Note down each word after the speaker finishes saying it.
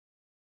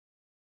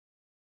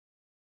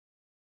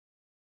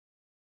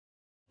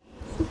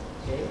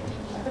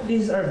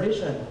This is our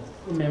vision.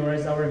 We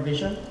memorize our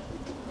vision.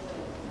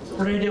 It's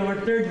already our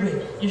third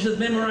week. You should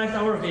memorize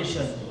our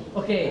vision.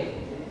 Okay.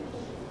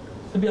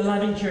 To be a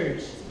loving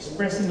church,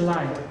 expressing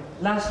life.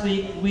 Last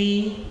week,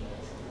 we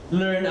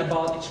learned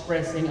about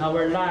expressing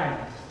our life.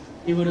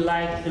 We would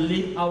like to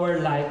live our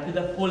life to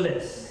the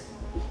fullest.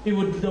 We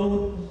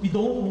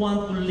don't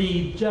want to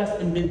live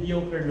just a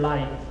mediocre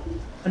life,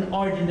 an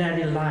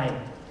ordinary life.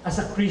 As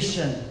a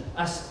Christian,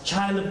 as a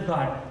child of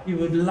God, we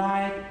would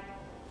like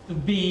to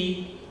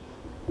be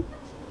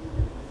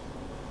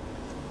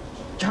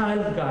child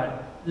of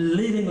God,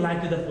 living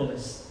life to the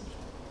fullest.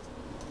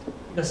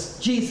 Because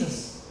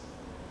Jesus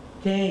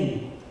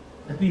came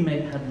that we may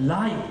have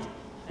life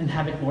and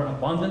have it more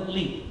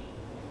abundantly.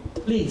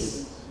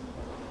 Please,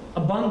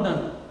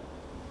 abundant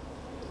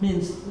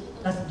means,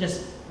 doesn't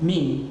just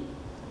mean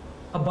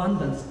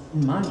abundance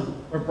in money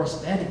or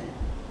prosperity.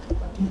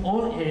 But in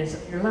all areas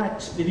of your life,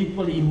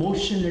 spiritually,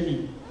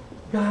 emotionally,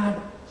 God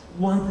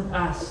wanted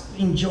us to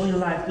enjoy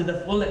life to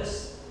the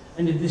fullest.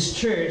 And in this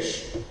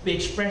church, we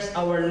express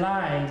our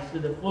lives to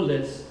the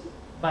fullest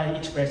by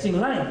expressing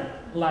life.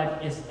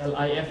 Life is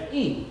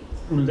L-I-F-E.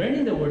 Through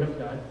learning the Word of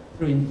God,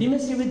 through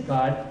intimacy with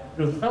God,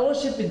 through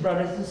fellowship with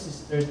brothers and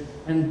sisters,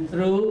 and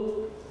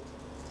through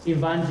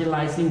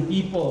evangelizing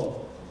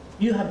people.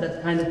 You have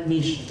that kind of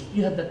mission.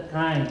 You have that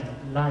kind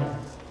of life.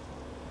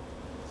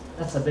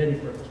 That's a very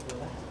purposeful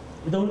life.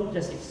 You don't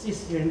just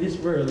exist here in this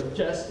world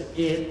just to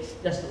eat,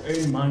 just to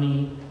earn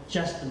money,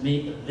 just to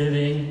make a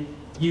living.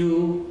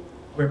 You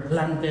were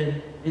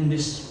planted in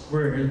this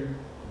world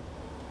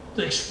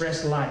to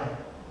express life,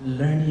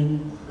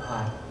 learning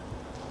God,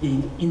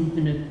 being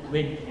intimate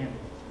with Him,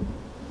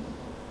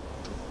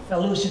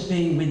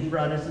 fellowshipping with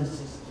brothers and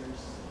sisters,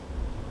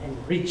 and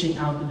reaching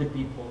out to the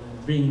people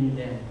and bringing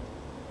them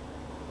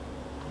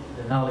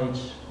into the knowledge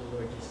of the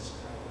Lord Jesus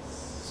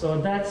Christ.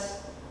 So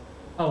that's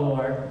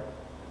our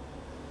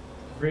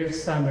brief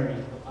summary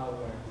of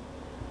our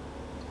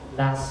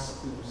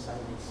last two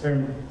Sunday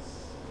sermons.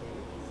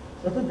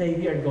 So today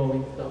we are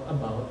going to talk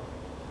about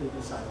the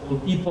disciple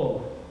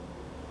people.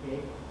 Okay?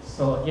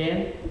 So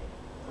again,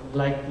 I would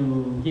like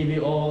to give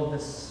you all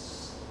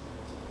this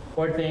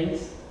 4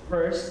 things.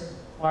 First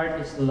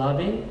part is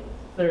loving.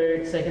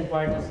 Second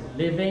part is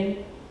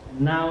living.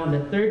 And now in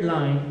the third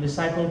line,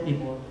 disciple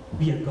people,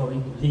 we are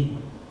going to lead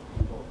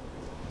people.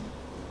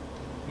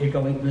 We are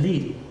going to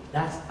lead.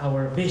 That's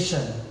our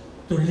vision,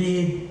 to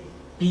lead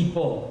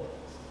people.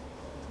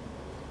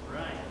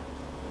 Right.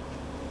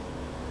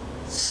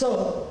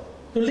 So,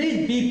 to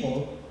lead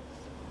people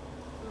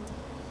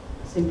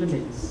simply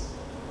means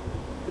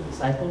to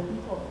disciple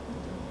people.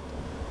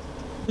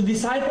 To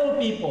disciple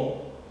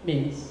people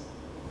means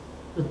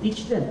to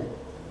teach them,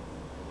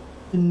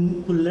 to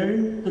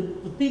learn,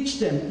 to teach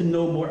them to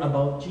know more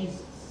about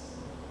Jesus.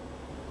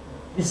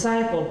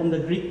 Disciple from the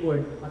Greek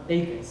word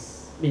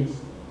mathetes means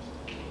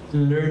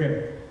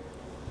learner.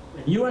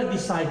 When you are a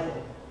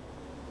disciple,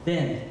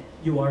 then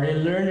you are a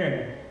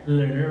learner.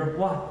 Learner of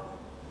what?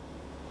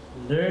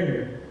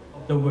 Learner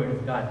of the Word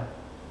of God.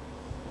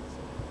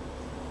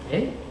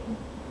 Okay?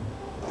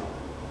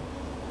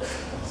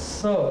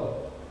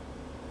 So,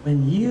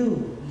 when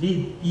you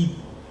lead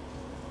people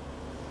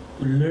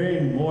to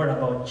learn more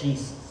about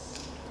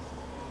Jesus,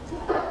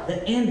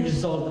 the end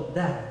result of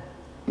that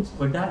is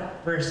for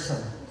that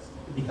person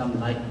to become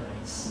like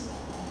Christ.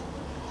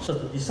 So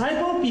to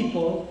disciple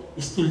people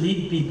is to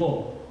lead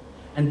people.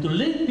 And to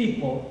lead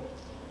people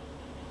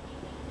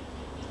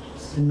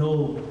is to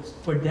know,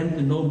 for them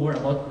to know more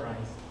about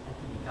Christ and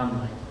to become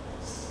like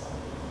Christ.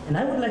 And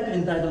I would like to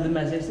entitle the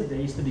message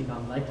today is to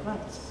become like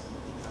Christ.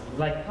 Becoming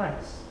like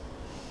Christ.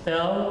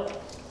 Tell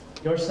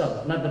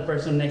yourself, not the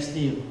person next to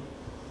you,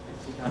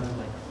 becoming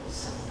like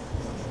Christ.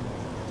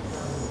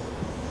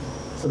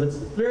 So that's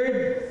the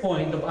third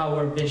point of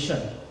our vision.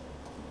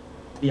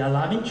 Be a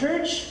loving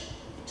church,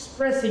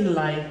 expressing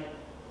life,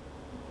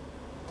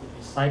 to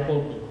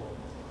disciple people.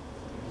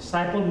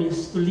 Disciple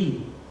means to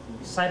lead.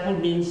 Disciple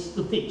means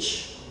to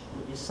teach.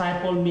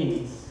 Disciple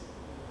means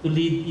to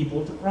lead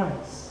people to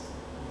Christ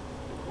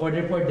in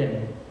order for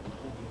them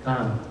to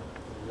become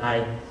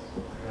like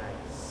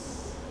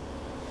Christ.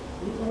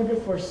 In order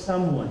for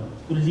someone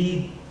to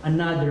lead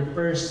another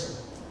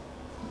person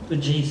to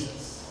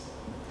Jesus,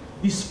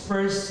 this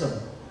person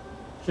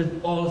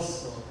should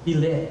also be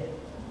led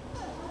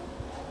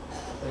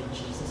by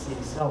Jesus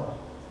Himself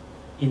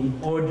in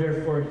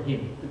order for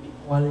him to be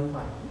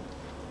qualified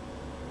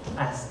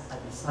as a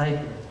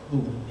disciple who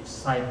will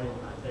disciple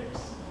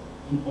others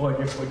in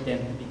order for them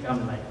to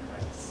become like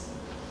Christ.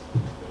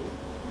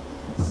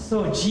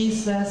 So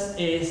Jesus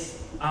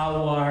is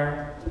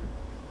our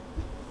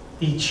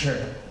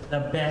teacher,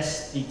 the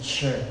best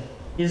teacher.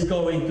 He's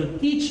going to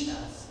teach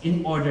us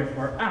in order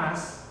for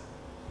us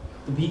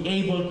to be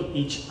able to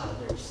teach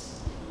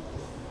others.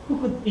 Who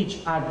could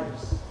teach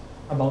others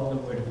about the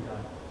Word of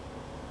God?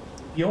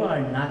 If you are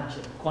not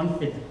yet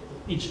confident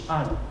to teach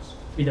others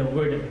with the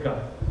Word of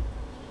God,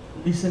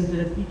 listen to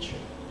the teacher.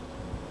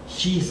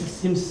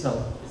 Jesus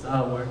Himself is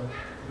our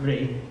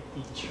great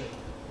teacher.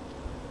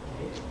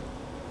 Okay?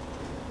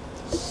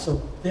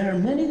 So there are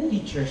many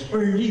teachers or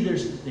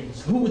leaders today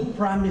who would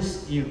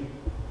promise you,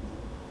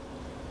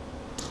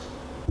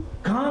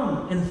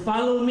 come and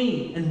follow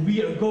me, and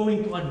we are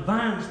going to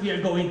advance, we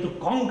are going to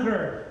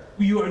conquer,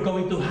 you are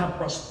going to have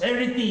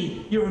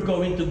prosperity, you are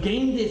going to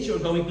gain this, you are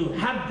going to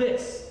have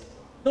this.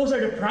 Those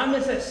are the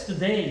promises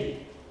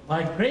today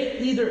by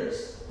great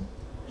leaders.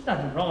 There's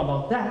nothing wrong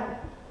about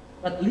that.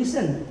 But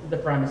listen to the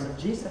promise of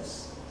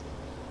Jesus.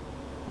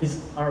 This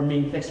is our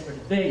main text for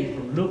today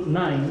from Luke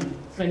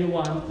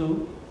 9:21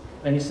 to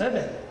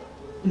 27.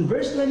 In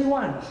verse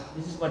 21,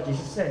 this is what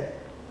Jesus said.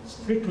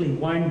 Strictly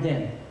warn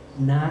them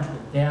not to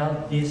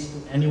tell this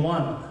to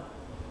anyone.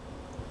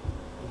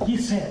 He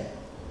said,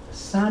 the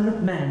Son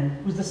of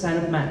Man, who's the Son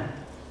of Man?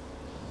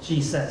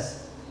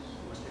 Jesus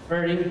was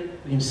referring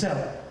to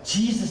himself.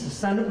 Jesus, the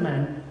Son of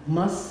Man,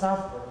 must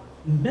suffer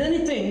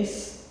many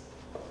things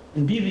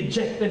and be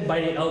rejected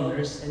by the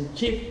elders and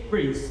chief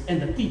priests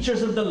and the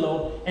teachers of the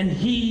law, and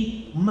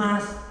he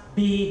must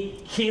be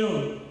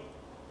killed.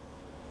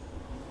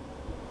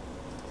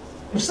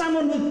 If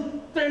someone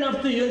would turn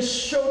up to you and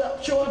show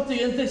up to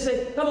you and they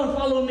say, come on,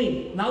 follow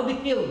me, and I'll be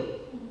killed,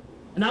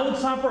 and I would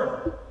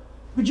suffer.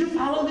 Would you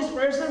follow this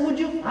person? Would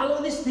you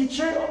follow this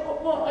teacher?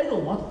 Oh, I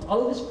don't want to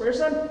follow this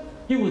person.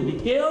 He would be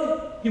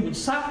killed. He would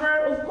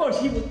suffer. Of course,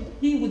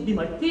 he would be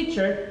my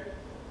teacher.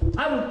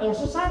 I would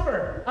also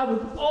suffer. I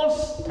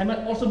might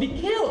also be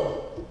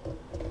killed.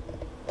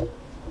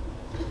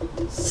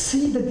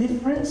 See the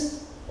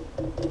difference?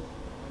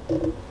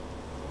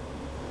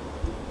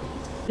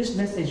 This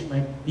message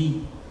might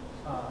be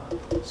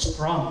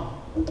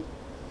strong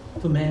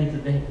to many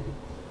today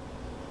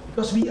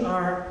because we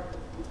are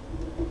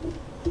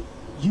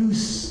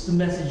used to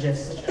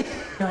messages such as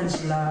God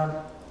is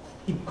love,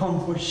 He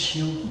comforts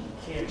you, He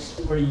cares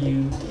for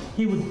you,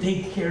 He would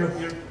take care of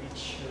your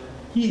future,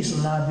 He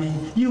is loving,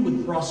 you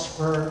would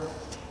prosper.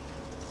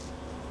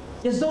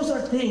 Yes, those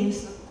are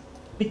things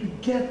we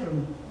could get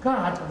from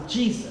God, from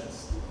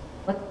Jesus.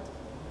 But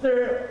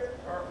there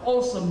are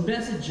also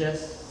messages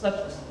such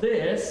as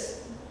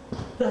this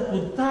that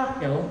would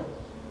tackle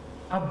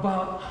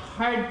about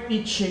hard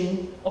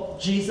teaching of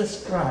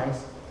Jesus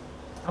Christ,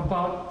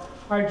 about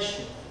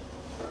hardship.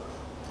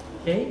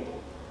 Okay?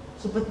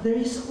 So, but there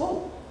is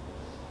hope.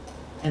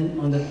 And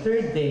on the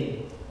third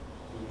day,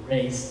 He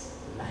raised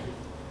life.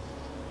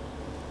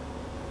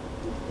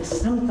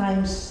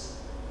 Sometimes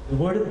the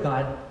Word of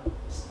God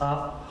is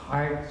tough,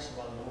 hard to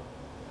swallow,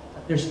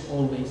 but there's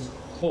always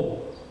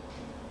hope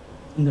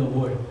in the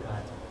Word of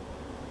God.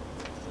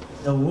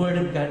 The Word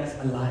of God is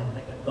alive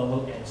like a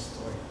double-edged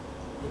sword.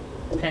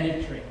 It will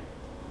penetrate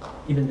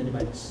even the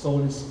divided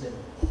soul and spirit,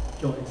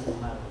 joints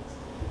and marrow,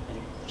 and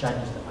it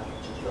judges the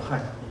attitude of your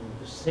heart.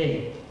 To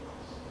say,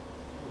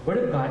 the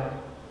Word of God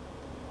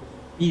will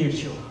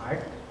pierce your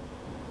heart,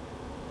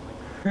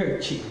 might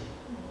hurt you,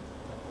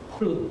 but the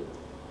truth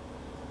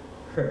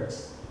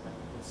hurts.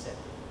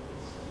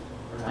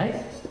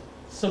 Alright?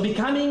 So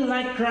becoming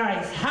like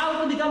Christ.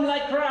 How to become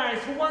like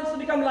Christ? Who wants to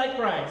become like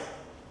Christ?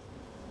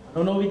 I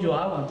don't know with you,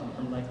 I want to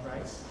become like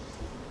Christ.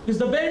 Because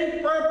the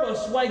very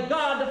purpose why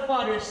God the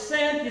Father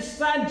sent His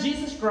Son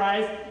Jesus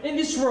Christ in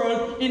this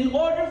world in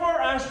order for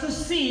us to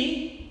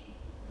see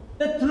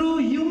the true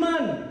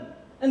human.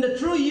 And the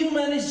true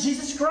human is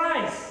Jesus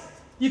Christ.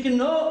 You can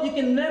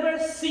never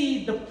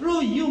see the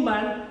true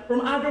human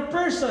from other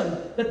person.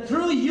 The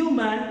true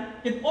human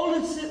can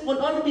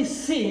only be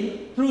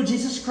seen through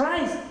Jesus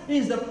Christ. He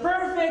is the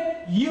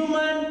perfect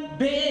human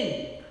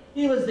being.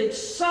 He was the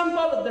example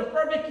of the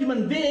perfect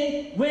human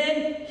being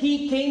when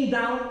He came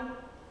down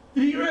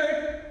to the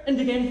earth and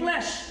became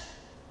flesh.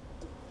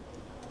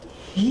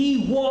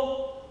 He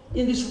walked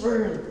in this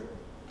world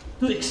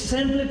to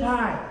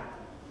exemplify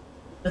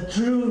the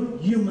true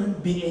human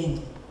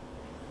being.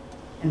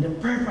 And the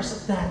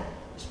purpose of that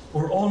is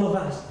for all of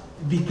us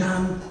to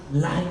become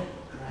like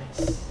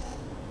Christ.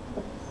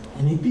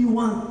 And if you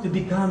want to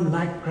become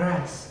like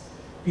Christ,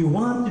 if you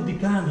want to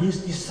become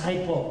His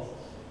disciple,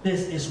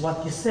 this is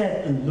what He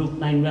said in Luke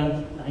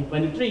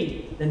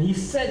 9:23. Then He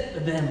said to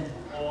them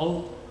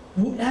all,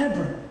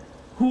 whoever,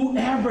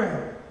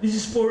 this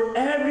is for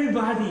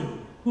everybody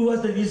who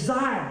has the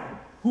desire.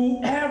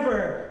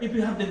 Whoever, if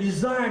you have the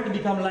desire to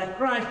become like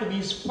Christ, to be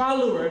His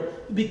follower,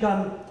 to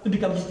become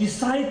His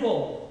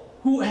disciple,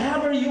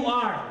 whoever you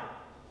are,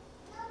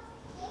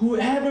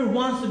 whoever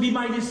wants to be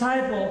my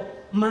disciple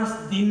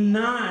must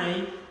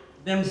deny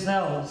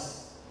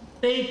themselves,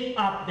 take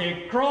up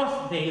their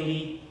cross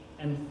daily,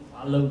 and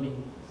follow me.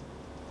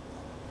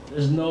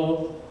 There's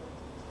no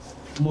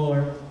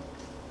more.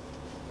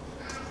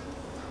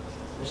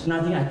 There's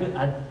nothing I could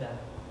add to that.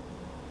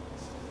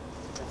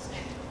 That's it.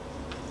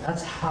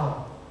 That's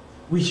how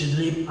we should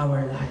live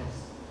our lives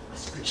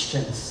as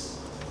Christians.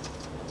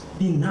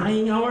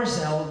 Denying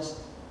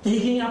ourselves,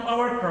 taking up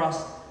our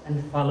cross,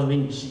 and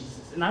following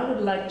Jesus. And I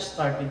would like to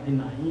start with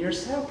denying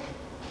yourself.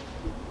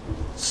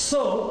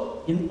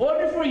 So, in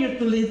order for you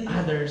to lead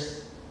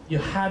others, you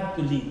have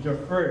to lead your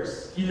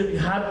first. You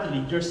have to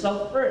lead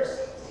yourself first.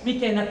 We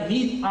cannot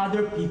lead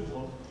other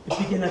people if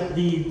we cannot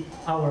lead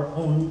our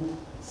own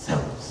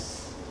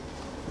selves.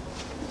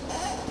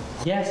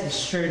 Yes,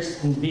 it's church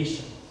and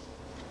vision.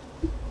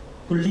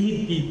 To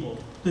lead people,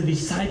 to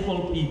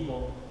disciple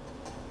people.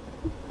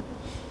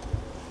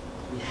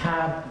 We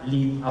have to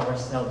lead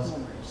ourselves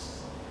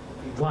first.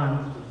 We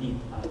want to lead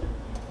other people.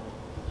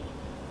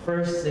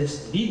 First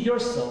is lead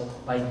yourself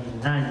by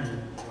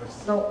denying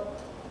yourself.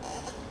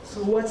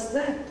 So what's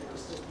that?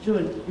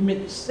 June, you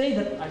mean to say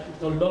that I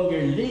should no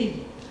longer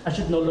lead, I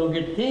should no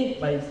longer think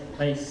by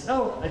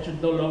myself, I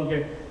should no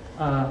longer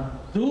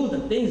do the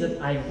things that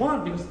I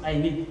want because I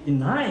need to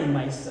deny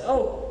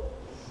myself.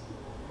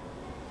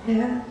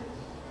 Yeah,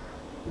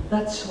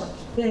 that's what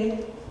you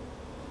think.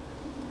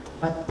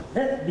 But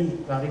let me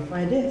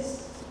clarify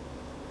this.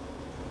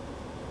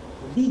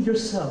 Lead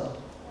yourself,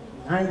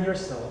 deny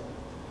yourself.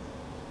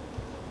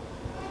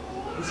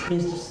 This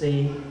means to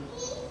say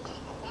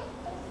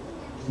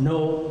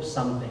no to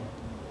something.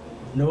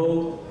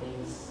 No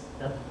things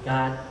that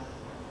God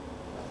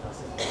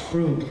doesn't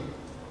approve.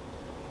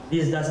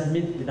 This doesn't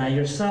mean deny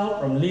yourself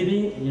from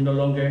living and you no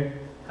longer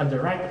have the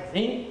right to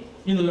think.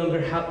 You no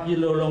longer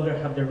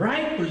have the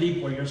right to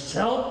live for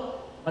yourself.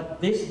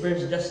 But this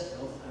verse just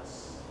tells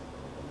us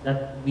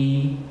that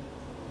we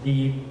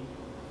live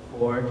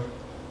for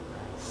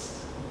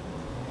Christ.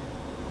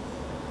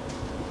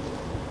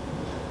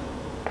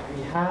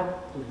 We have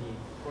to live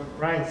for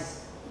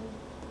Christ.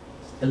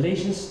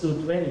 Galatians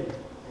 2:20.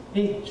 I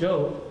think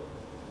Joe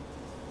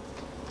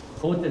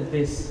quoted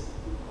this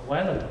a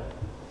while ago.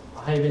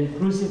 I have been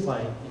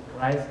crucified in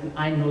Christ and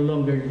I no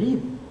longer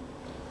live.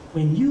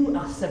 When you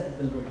accept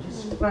the Lord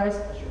Jesus Christ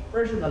as your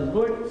personal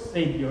Lord and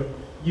Savior,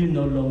 you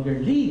no longer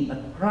live,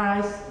 but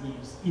Christ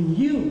lives in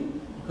you.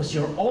 Because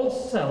your old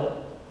self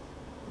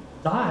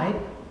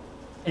died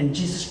and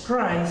Jesus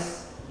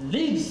Christ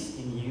lives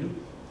in you.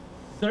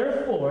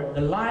 Therefore,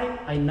 the life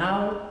I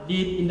now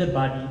live in the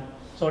body,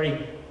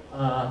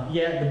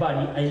 the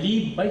body, I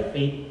live by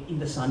faith in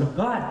the Son of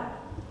God,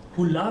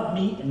 who loved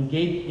me and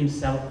gave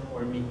himself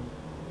for me.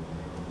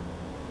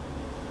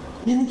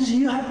 Meaning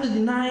you have to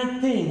deny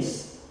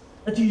things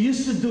that you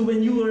used to do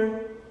when you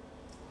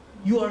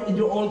are in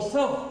your old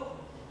self.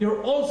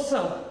 Your old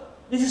self.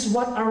 This is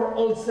what our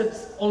old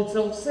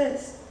self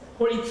says.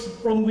 For it's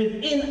from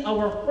within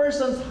our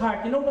person's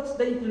heart. You know what's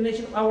the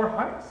inclination of our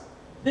hearts?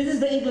 This is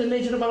the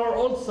inclination of our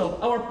old self.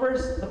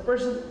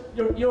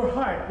 Your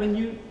heart, when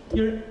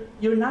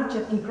you're not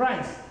yet in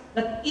Christ.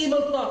 That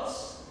evil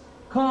thoughts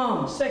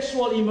come,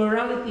 sexual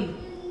immorality,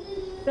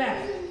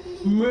 theft,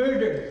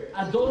 murder,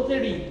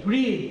 adultery,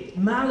 greed,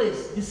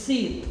 malice,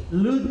 deceit,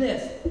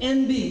 lewdness,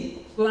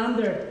 envy,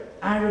 slander,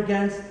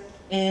 arrogance,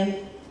 and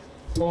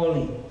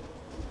folly.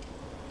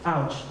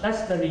 Ouch.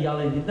 That's the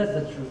reality. That's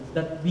the truth.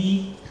 That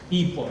we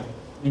people,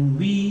 when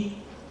we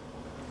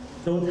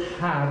don't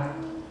have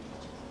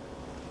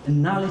the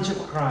knowledge of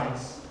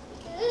Christ,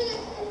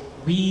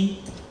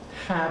 we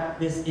have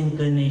this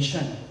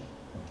inclination.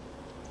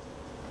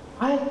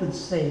 I could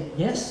say,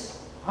 yes,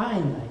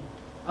 I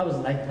was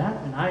like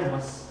that when I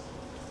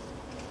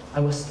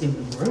was still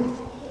in birth.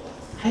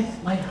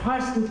 My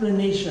heart's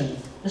inclination,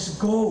 just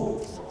go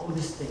for all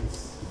these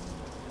things.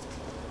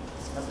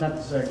 That's not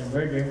necessarily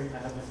murder. I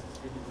haven't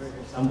really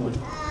murdered someone.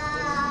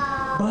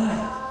 But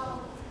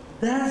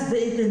that's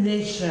the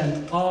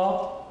inclination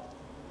of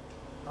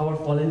our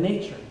fallen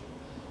nature,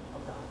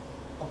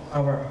 of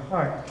our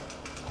heart.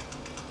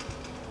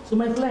 So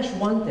my flesh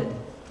wanted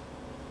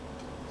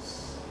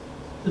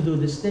to do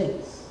these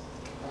things.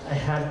 I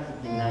had to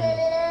deny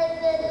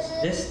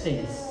it. These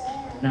things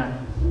are not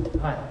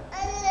God.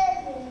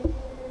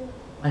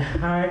 My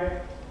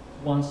heart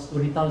wants to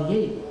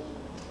retaliate,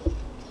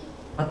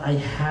 but I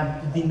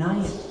have to deny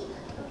it.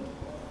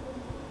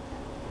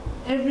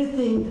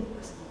 Everything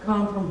that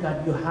comes from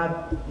God, you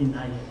have to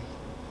deny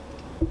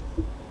it.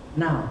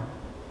 Now,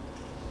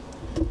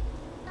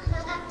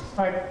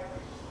 start.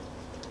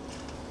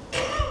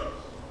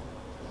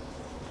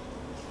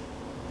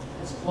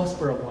 Let's pause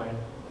for a while.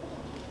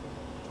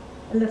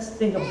 And let's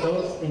think of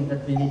those things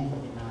that we need to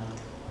deny.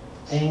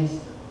 Things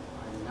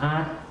that are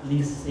not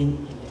pleasing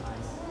in the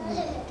eyes.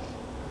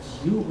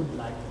 Because you would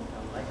like to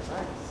become like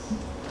Christ.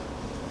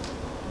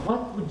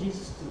 What would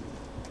Jesus do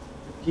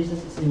if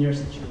Jesus is in your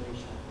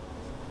situation?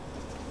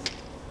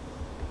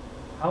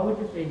 How would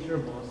you face your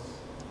boss,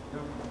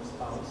 your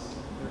spouse,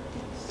 your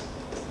kids,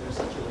 your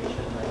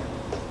situation like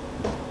that?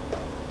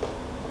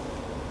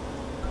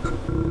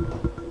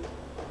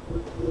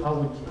 How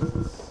would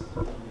Jesus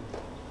do?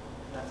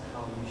 That's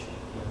how you should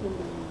feel.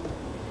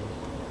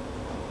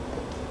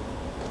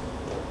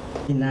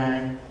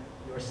 Deny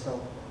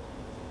yourself.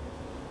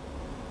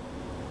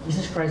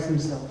 Jesus Christ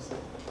himself said,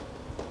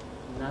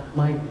 not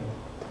my will,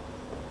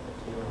 but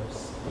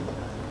yours be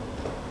done.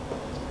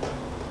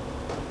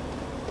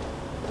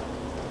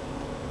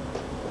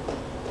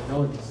 I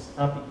know this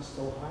topic is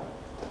so hard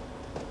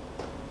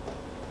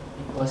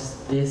because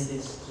this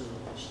is true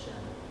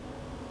Christianity.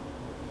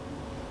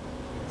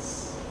 Yes,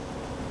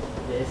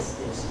 this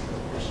is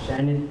true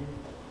Christianity.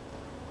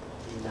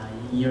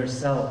 Denying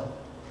yourself.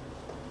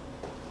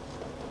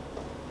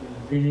 You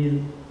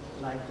really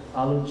like to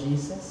follow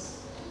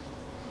Jesus?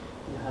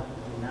 You have to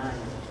deny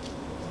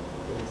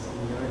things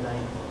in your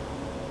life.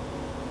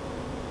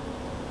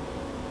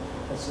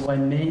 That's why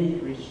many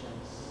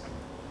Christians,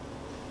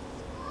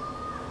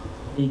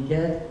 they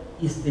get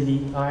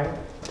easily tired,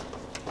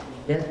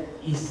 they get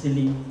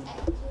easily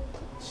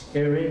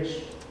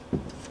discouraged,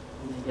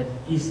 they get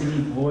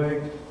easily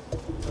bored,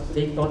 because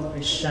they thought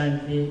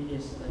Christianity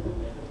is like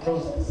a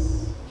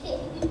process.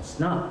 It's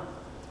not.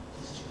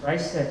 Jesus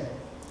Christ said,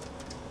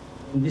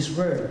 in this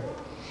world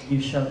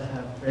you shall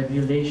have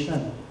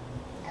tribulation.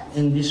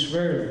 In this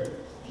world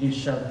you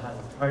shall have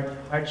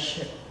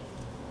hardship.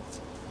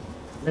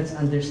 Let's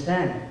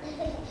understand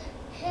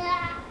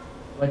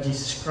what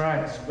Jesus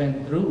Christ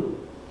went through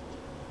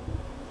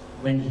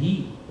when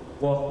he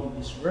walked in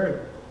this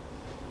world.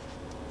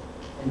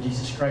 And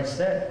Jesus Christ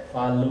said,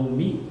 "Follow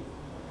me."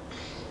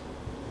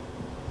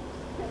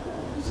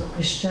 So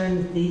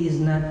Christianity is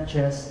not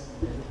just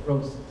a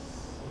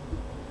process.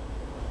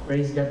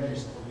 Praise God,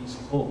 there's always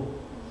hope.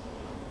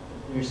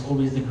 There's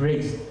always the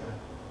grace of God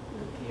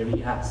to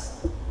carry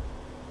us.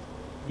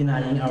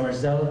 Denying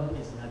ourselves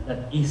is not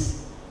that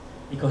easy,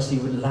 because we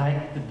would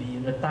like to be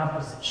in the top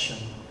position.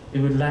 We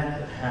would like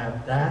to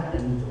have that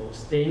and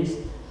those things,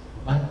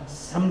 but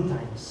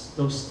sometimes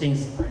those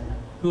things are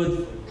not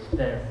good for you.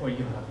 Therefore,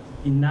 you have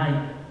to deny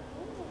them.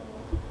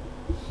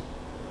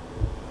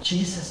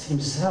 Jesus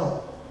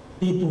himself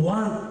didn't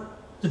want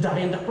to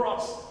die on the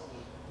cross.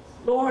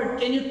 Lord,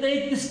 can you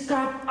take this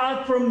cup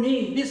out from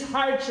me, this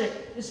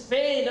hardship, this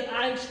pain that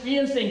I'm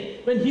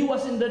experiencing, when he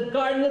was in the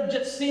Garden of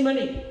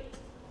Gethsemane?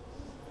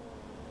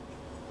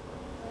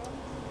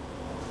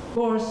 Of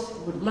course, he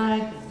would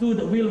like to do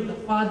the will of the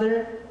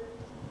Father.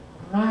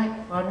 Right,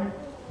 Father?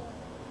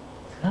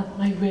 Not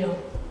my will,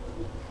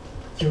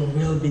 but your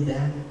will be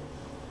done.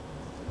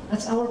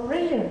 That's our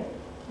prayer.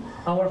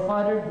 Our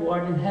Father who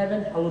art in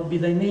heaven, hallowed be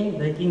thy name.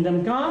 Thy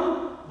kingdom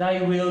come,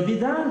 thy will be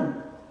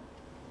done.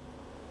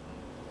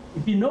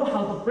 If you know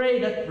how to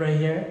pray that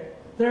prayer,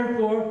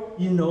 therefore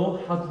you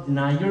know how to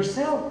deny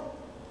yourself.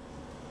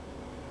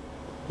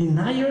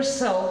 Deny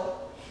yourself,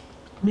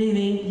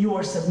 meaning you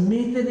are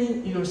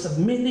submitting, you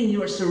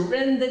are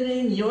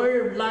surrendering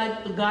your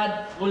life to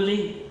God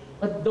fully.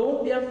 But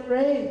don't be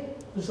afraid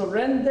to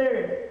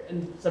surrender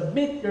and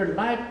submit your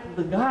life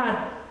to the God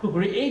who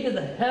created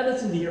the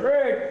heavens and the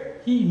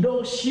earth. He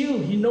knows you.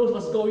 He knows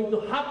what's going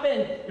to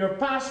happen, your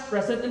past,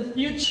 present, and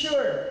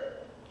future.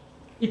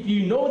 If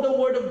you know the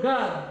Word of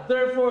God,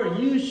 therefore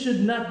you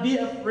should not be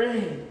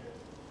afraid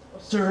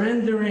of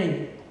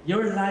surrendering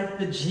your life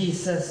to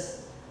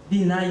Jesus.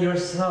 Deny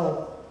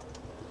yourself.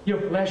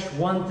 Your flesh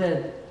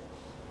wanted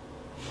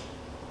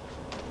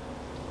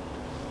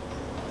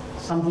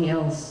something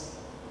else,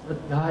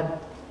 but God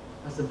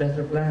has a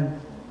better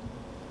plan.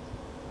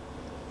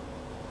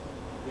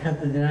 You have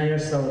to deny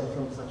yourself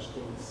from such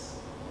things,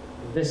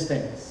 these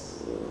things.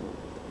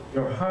 If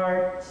your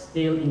heart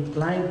still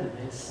inclined to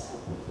this,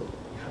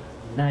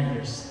 deny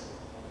yourself.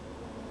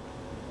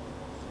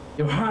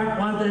 Your heart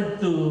wanted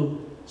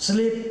to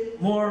sleep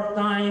more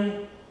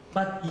time,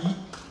 but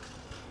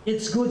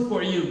it's good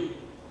for you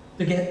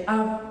to get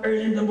up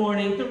early in the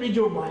morning to read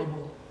your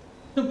Bible,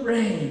 to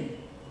pray.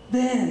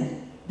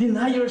 Then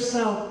deny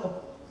yourself of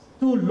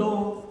too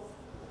long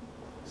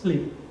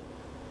sleep.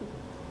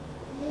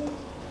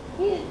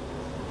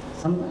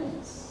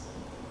 Sometimes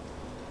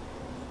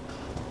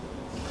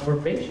our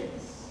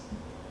patience.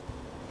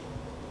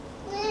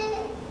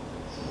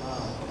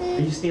 Are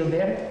you still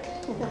there?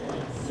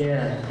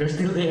 Yeah, you're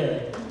still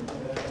there.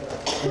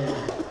 Yeah.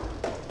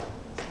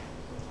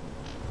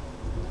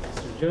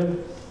 Mr.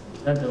 June,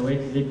 is that the way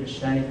to live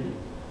Christianity?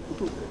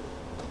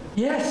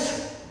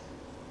 Yes!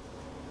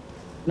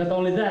 Not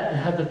only that, you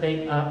have to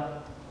take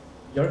up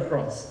your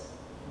cross.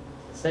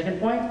 The second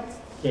point,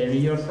 carry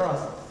your cross.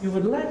 If you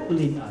would like to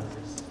lead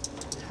others,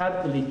 you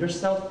have to lead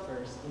yourself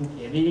first in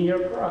carrying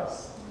your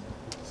cross.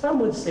 Some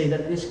would say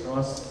that this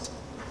cross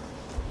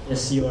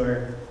is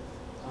your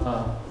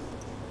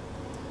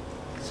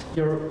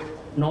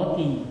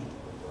naughty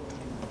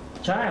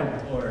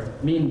child, or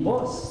mean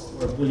boss,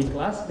 or bully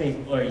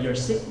classmate, or your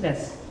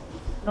sickness.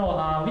 No,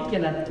 we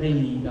cannot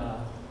really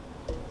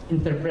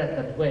interpret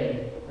that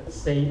way. Let's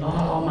say,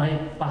 oh, my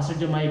Pastor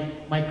Joe,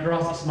 my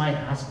cross is my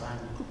husband,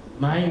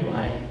 my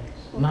wife,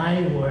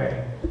 my work,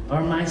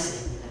 or my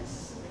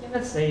sickness. We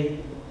cannot say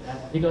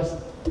that, because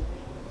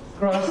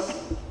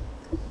cross,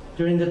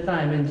 during the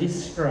time when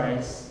Jesus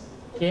Christ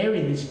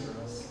carried this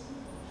cross,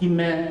 he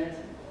meant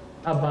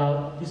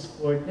about these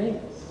four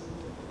things.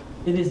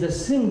 It is the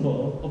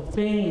symbol of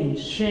pain,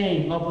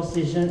 shame,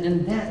 opposition,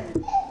 and death.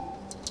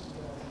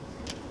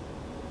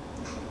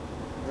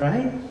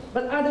 Right?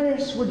 But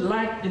others would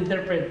like to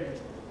interpret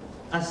it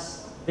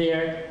as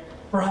their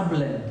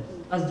problem,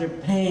 as their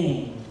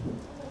pain,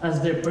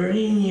 as their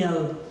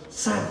perennial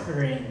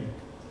suffering.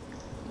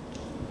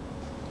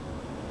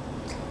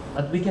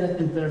 But we cannot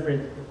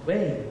interpret it that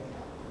way.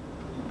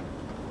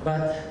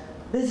 But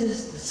this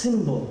is the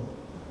symbol.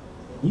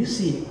 You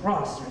see a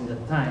cross during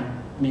that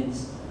time,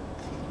 means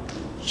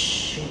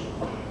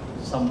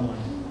someone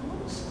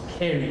who's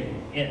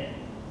carrying it.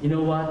 You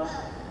know what?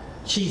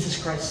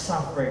 Jesus Christ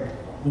suffered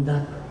on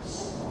that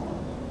cross.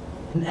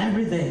 And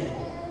every day,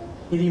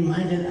 He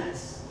reminded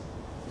us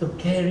to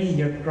carry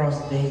your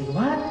cross daily.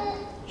 What?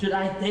 Should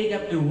I take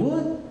up a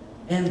wood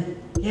and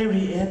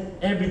carry it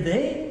every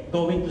day?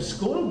 Going to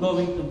school,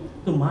 going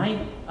to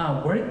my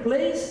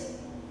workplace?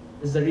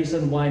 Is the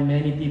reason why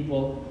many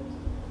people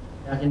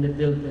back in the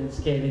Philippines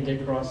carry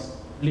their cross.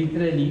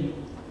 Literally,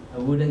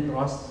 a wooden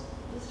cross.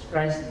 Jesus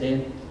Christ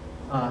didn't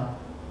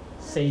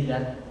say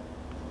that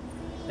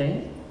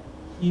thing.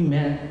 He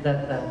meant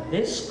that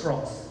this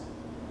cross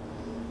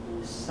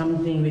is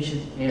something we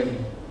should carry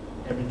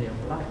every day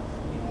of life.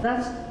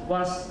 That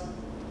was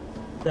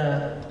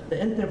the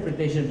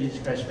interpretation of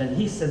Jesus Christ when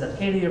He said that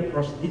carry your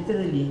cross,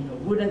 literally a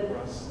wooden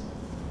cross.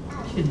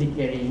 You should be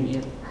carrying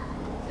it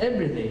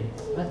every day.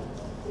 But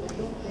I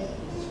don't think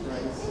Jesus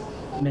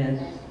Christ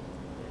meant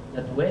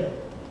that way.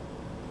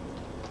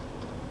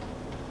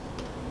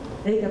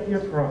 Take up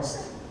your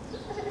cross.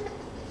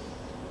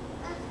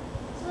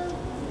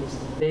 Is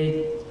to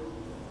take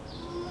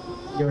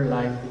your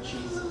life to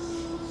Jesus,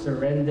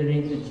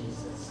 surrendering to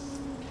Jesus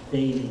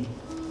daily.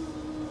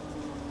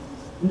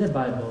 In the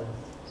Bible,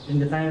 in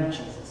the time of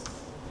Jesus,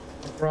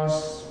 the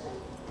cross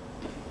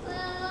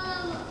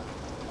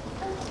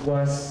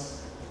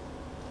was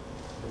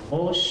the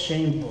most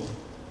shameful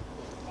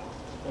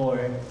or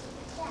the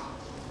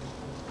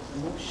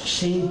most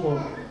shameful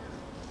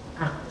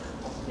act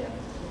of death.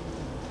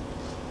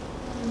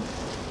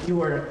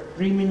 You are a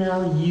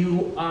criminal,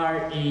 you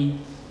are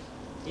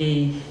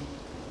the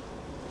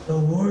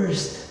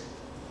worst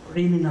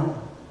criminal.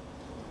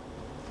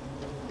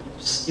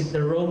 If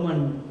the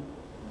Roman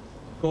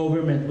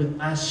government would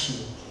ask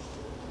you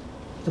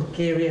to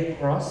carry a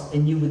cross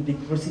and you would be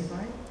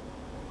crucified,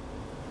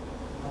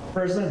 a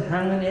person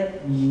hanging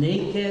it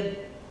naked,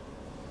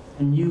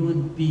 and you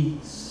would be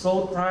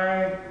so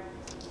tired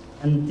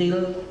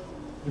until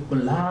you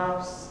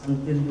collapse,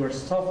 until you are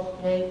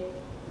suffocated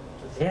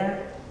to death.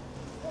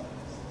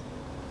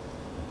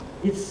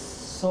 It's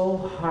so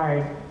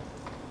hard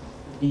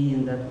to be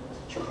in that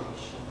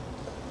situation.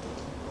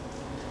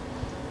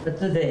 But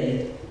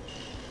today,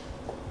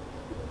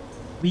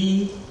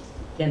 we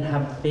can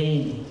have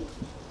pain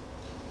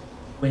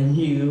when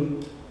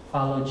you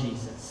follow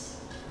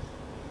Jesus.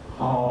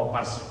 Oh,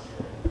 Pastor,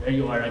 there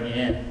you are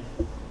again.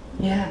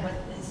 Yeah, but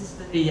this is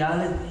the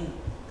reality.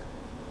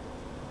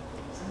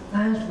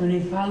 Sometimes when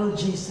we follow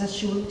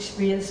Jesus, you will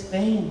experience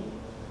pain.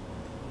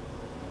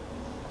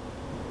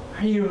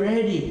 Are you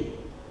ready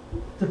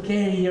to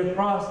carry your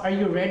cross? Are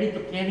you ready to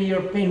carry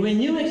your pain? When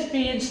you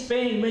experience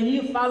pain, when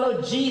you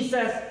follow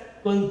Jesus,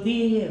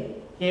 continue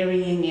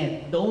carrying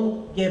it.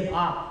 Don't give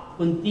up.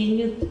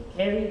 Continue to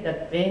carry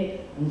that pain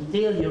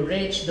until you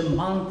reach the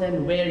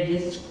mountain where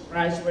Jesus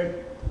Christ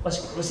was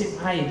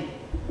crucified.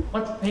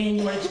 What pain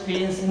you are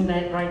experiencing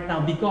right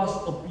now because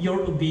of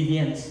your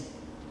obedience.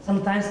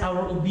 Sometimes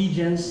our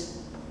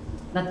obedience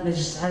not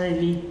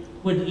necessarily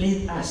would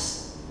lead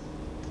us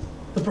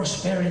to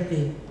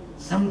prosperity.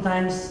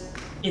 Sometimes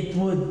it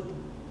would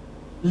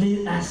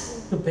lead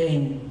us to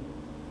pain.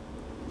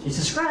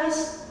 Jesus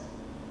Christ,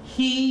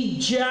 He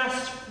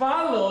just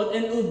followed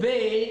and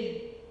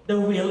obeyed the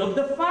will of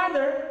the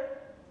Father.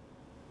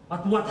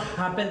 But what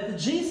happened to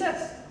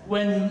Jesus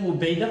when He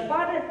obeyed the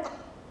Father?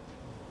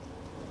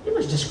 He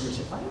was just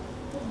crucified.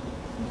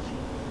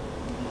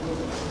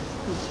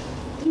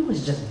 He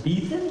was just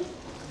beaten.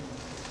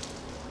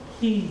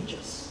 He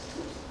just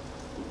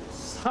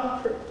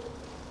suffered.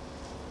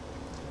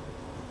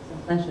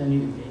 Sometimes when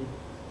you obey,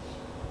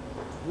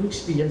 you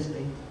experience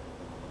pain.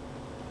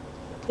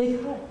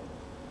 Take heart.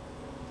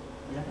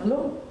 You're not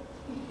alone.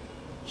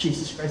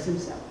 Jesus Christ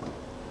Himself.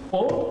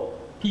 Paul,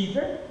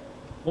 Peter,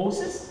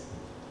 Moses,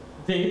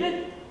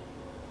 David.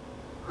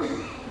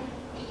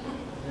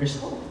 There's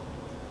hope.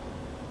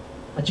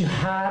 But you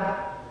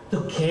have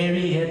to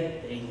carry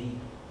it daily.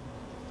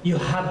 You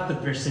have to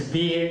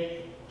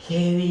persevere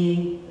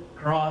carrying the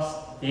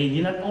cross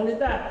daily. Not only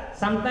that,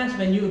 sometimes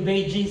when you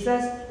obey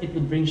Jesus, it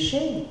will bring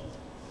shame.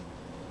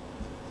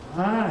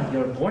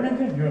 You're born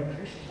again, you're a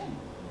Christian.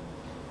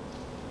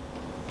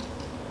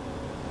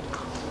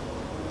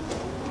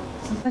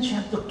 Sometimes you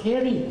have to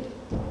carry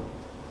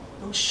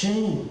no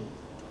shame.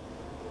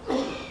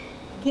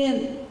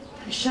 Again,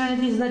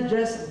 Christianity is not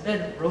just a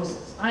bed of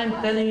roses. I'm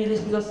telling you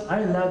this because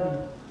I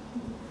love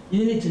you.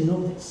 You need to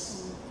know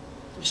this.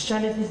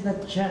 Christianity is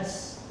not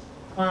just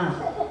fun.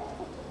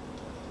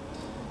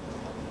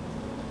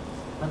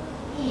 But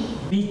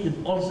we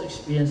could also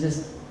experience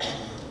this.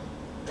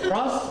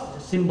 Cross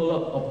is a symbol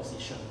of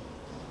opposition.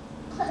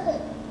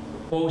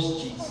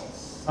 Oppose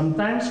Jesus.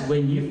 Sometimes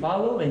when you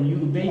follow and you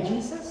obey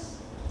Jesus,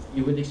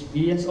 you would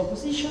experience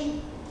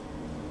opposition.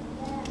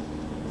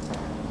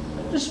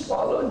 Just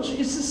follow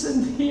Jesus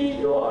and here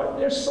you are.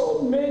 There's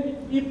so many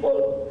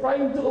people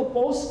trying to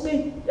oppose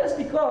me just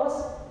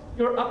because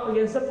you're up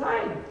against the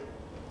tide.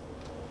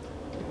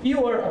 If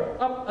you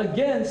are up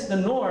against the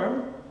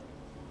norm,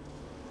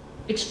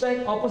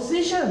 expect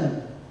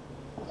opposition.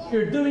 If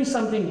you're doing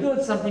something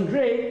good, something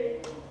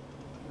great,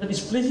 that is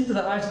pleasing to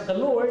the eyes of the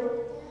Lord,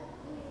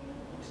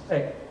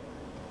 expect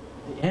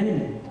the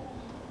enemy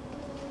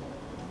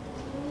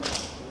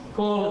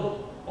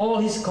called all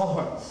his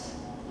cohorts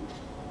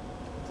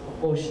to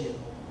oppose you.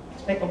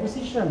 Expect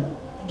opposition.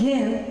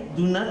 Again,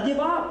 do not give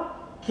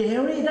up.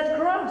 Carry that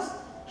cross.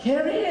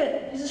 Carry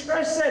it. Jesus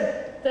Christ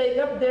said, take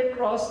up their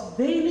cross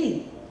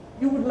daily.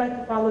 You would like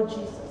to follow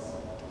Jesus.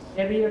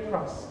 Carry your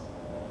cross.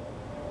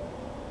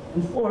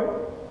 And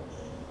fourth,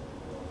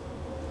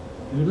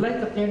 if you would like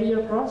to carry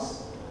your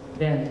cross,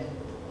 then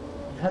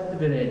you have to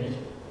be ready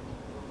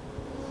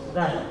to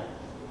die.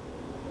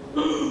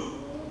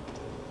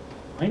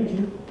 Mind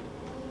you,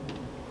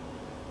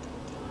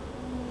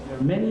 there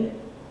are many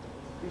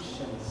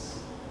Christians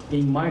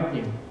being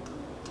martyred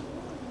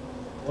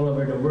all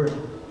over the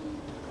world.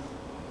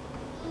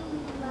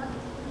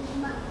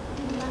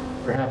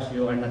 Perhaps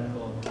you are not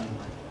called to be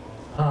martyred.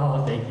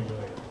 Oh, thank you,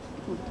 Lord.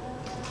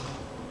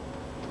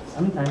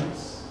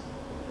 Sometimes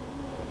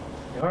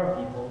there are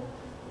people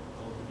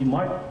called to be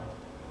martyred.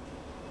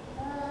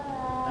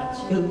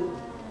 That's you.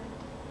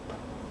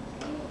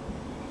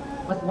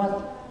 But what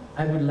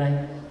I would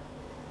like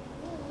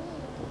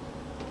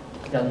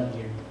to tell you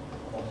here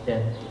about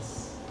that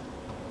is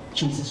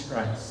Jesus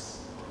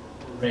Christ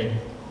already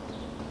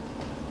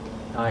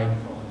died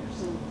for all your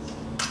sins.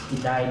 He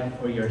died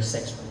for your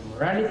sexual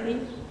immorality,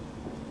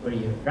 for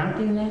your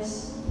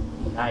drunkenness.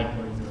 He died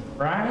for your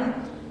pride.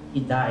 He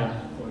died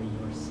for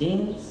your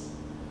sins,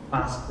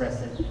 past,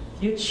 present, and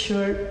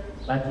future.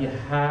 But you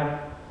have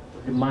to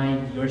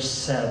remind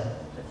yourself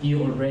that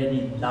you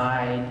already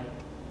died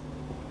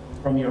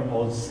from your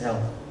old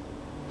self.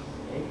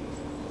 Okay?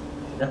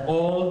 The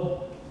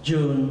old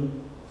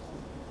June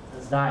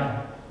has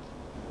died.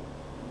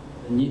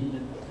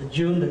 The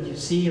June that you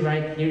see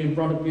right here in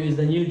front of you is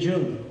the new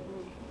June.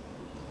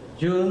 The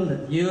June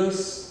that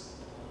used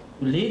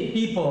to lead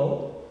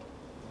people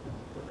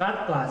to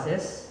cut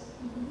classes,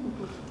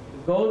 to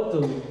go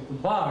to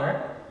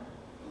bar.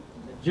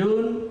 The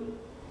June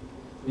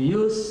we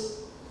used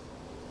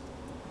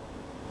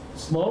to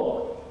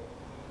smoke.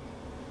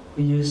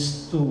 We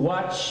used to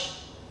watch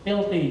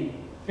filthy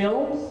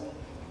films.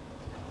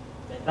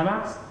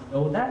 Betamax, you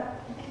know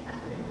that?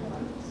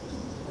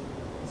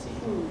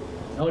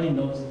 Nobody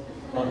knows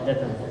about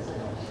Betamax.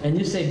 And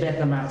you say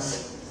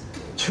Betamax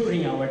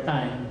during our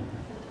time,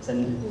 it's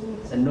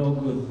a no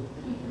good.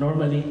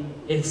 Normally,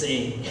 it's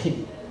a,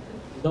 you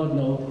don't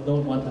know, you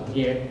don't want to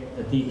hear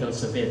the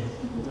details of it.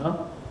 You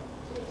know?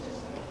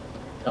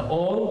 The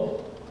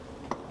old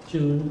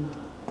June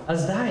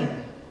has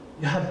died.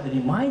 You have to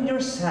remind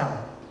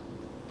yourself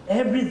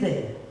every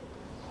day,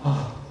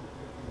 oh,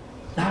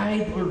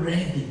 died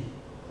already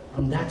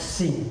from that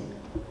sin.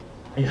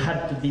 You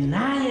have to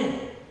deny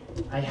it.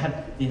 I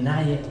have to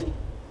deny it.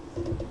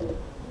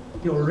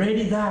 You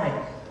already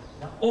died.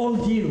 The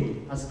old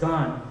you has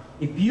gone.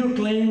 If you're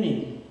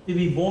claiming to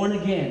be born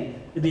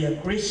again, to be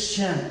a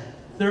Christian,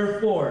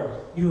 therefore,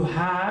 you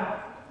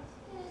have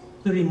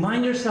to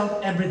remind yourself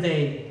every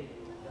day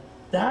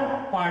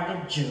that part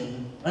of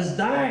June has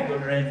died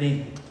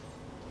already.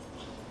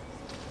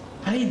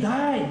 I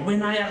died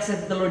when I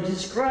accepted the Lord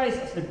Jesus Christ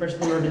as my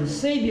personal Lord and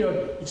Savior.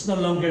 It's no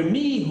longer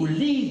me who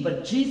lives,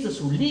 but Jesus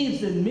who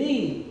lives in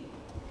me.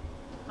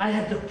 I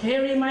have to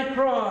carry my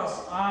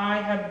cross.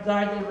 I have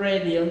died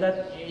already on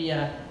that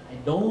area. I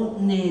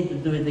don't need to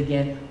do it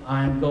again.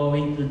 I'm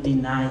going to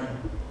deny it.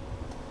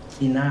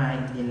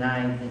 Deny,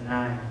 deny,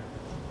 deny.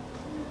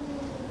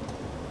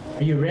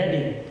 Are you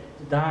ready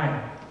to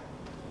die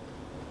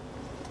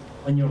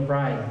on your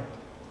pride,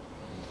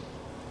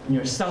 on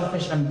your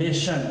selfish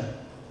ambition,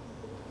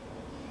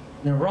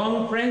 the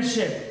wrong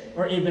friendship,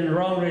 or even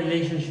wrong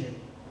relationship?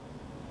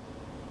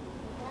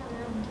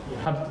 You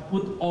have to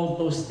put all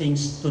those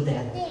things to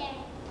death.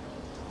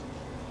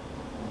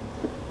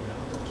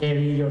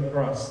 Carry your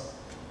cross.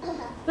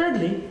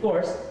 Thirdly, of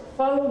course,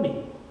 follow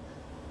me.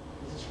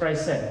 Jesus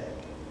Christ said.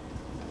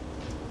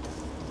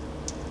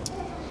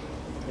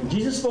 When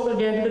Jesus spoke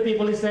again to the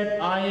people, he said,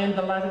 I am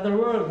the light of the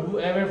world.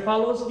 Whoever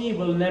follows me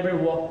will never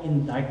walk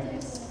in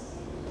darkness.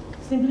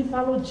 Simply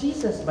follow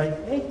Jesus by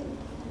faith.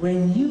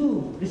 When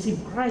you receive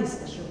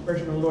Christ as your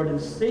personal Lord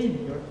and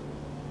Savior,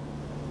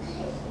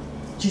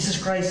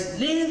 Jesus Christ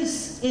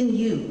lives in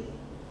you.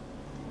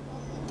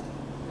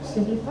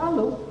 Simply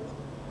follow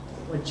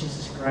what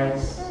Jesus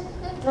Christ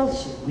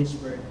tells you in His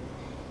Word.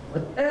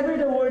 Whatever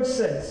the Word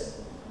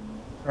says,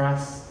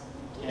 trust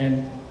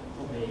and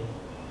obey.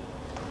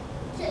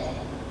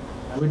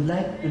 I would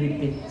like to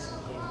repeat this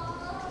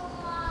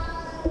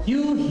again.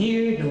 You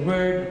hear the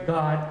Word of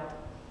God,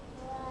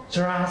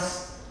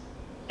 trust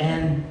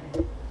and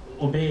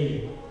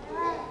obey,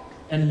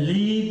 and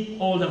leave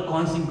all the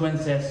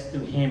consequences to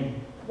Him.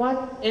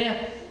 What if,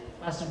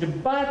 Pastor?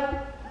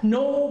 But,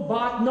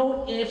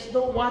 no ifs,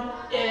 no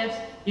what ifs.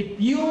 If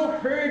you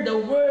heard the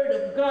Word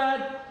of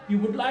God, you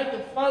would like to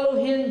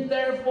follow Him,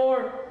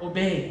 therefore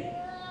obey.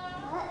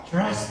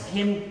 Trust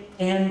Him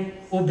and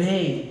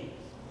obey.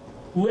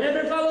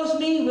 Whoever follows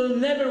me will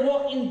never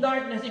walk in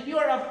darkness. If you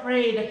are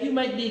afraid that you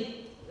might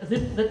be,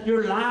 that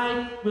your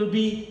life will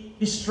be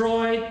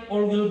destroyed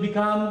or will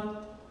become,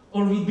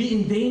 or will be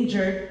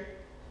endangered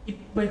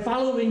by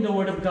following the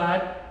Word of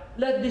God,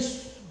 let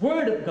this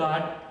Word of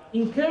God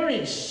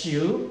encourage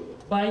you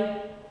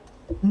by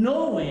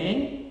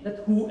knowing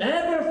that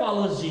whoever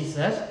follows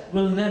Jesus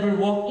will never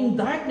walk in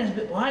darkness.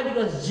 But why?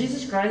 Because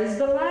Jesus Christ is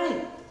the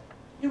light.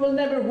 You will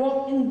never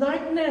walk in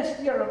darkness.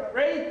 We are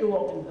afraid to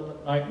walk in the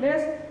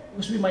darkness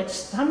because we might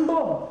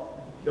stumble.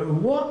 You're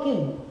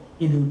walking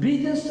in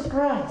obedience to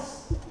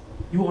Christ.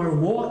 You are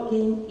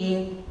walking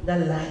in the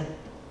light.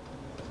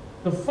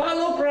 To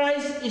follow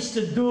Christ is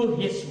to do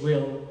His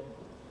will.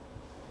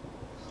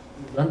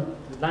 You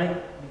want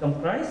to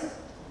become Christ?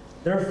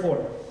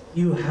 Therefore,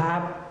 you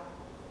have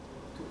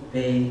to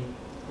obey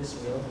His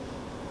will.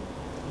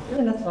 If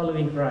you're not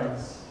following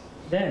Christ,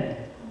 then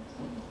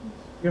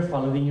you're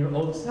following your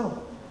old self.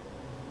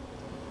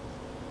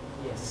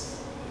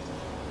 Yes.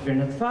 If you're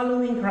not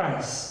following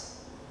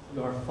Christ,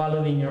 you are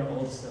following your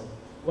old self.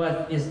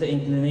 What is the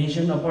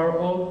inclination of our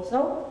old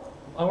self?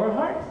 Our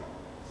heart?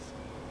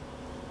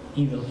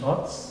 Evil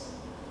thoughts.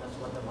 That's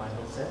what the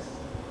Bible says.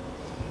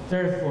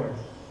 Therefore,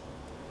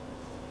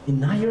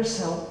 deny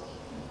yourself,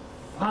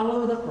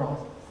 follow the cross,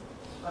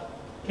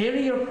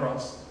 carry your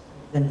cross,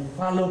 then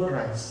follow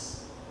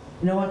Christ.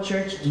 You know what,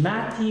 church?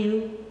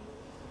 Matthew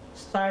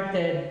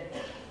started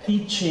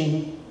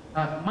teaching,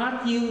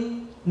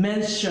 Matthew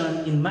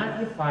mentioned in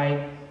Matthew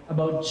 5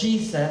 about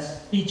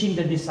Jesus teaching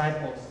the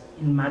disciples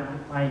in Matthew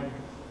 5.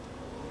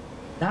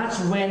 That's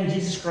when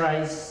Jesus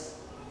Christ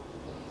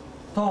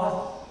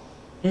taught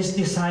His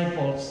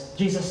disciples,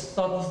 Jesus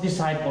taught His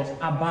disciples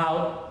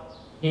about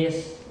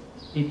His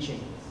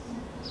teaching.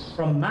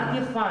 From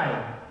Matthew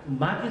 5 to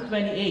Matthew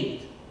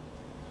 28,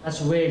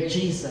 that's where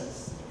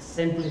Jesus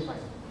exemplified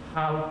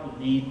how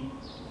to lead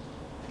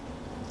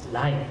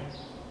life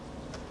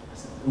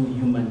as a true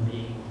human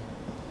being.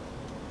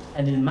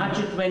 And in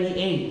Matthew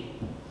 28,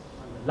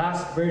 on the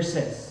last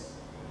verses,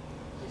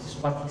 this is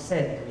what He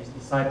said to His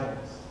disciples.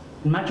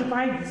 In Matthew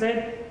 5, He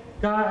said,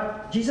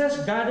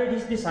 Jesus gathered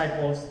His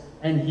disciples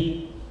and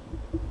He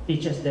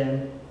teaches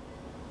them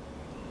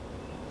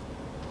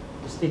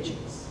His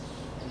teachings.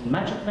 And in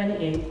Matthew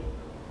 28,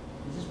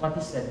 this is what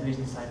He said to His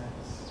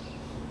disciples.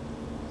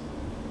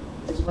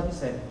 This is what He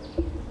said.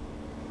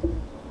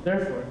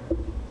 Therefore,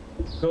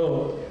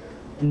 go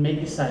and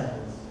make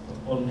disciples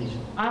of all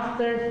nations.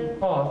 After He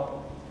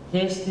taught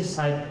His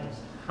disciples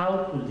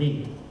how to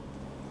live,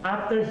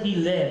 after He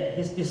led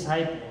His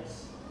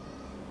disciples,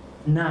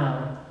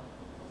 now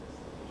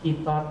He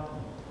taught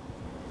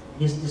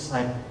His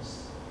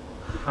disciples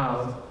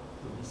how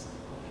to disciple.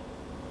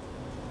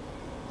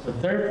 So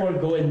therefore,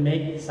 go and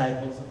make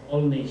disciples of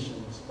all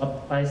nations,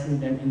 baptizing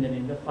them in the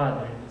name of the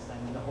Father, and the Son,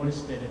 and the Holy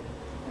Spirit,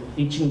 and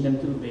teaching them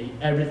to obey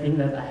everything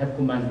that I have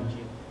commanded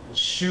you. And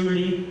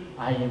surely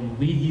I am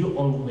with you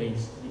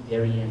always to the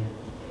very end of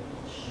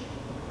the age.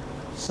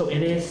 So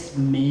it is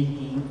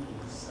making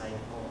a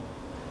disciple.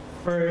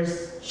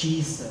 First,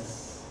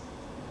 Jesus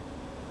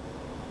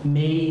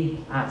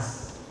made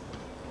us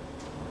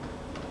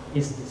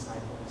His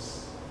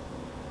disciples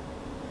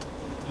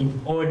in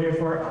order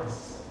for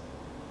us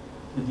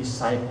to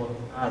disciple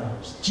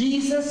others.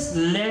 Jesus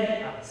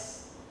led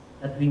us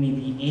that we may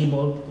be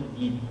able to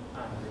lead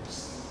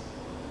others.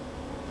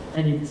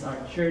 And it is our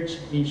church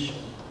vision,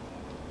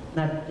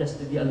 not just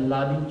to be a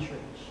loving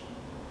church,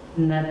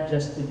 not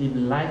just to live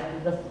life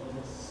to the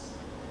fullest,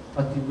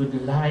 but we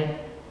would like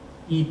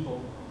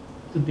people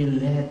to be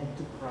led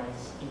to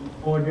Christ in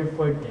order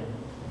for them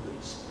to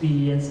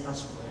experience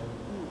as well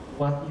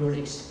what you're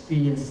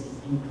experiencing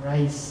in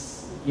Christ.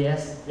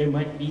 Yes, there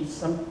might be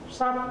some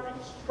suffering,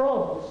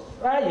 struggles,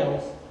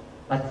 trials,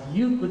 but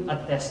you could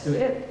attest to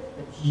it.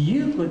 That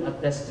you could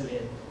attest to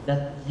it.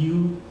 That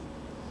you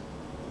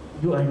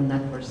are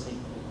not forsaken.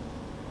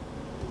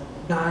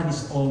 God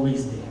is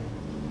always there.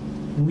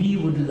 We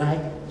would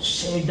like to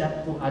share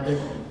that to other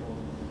people.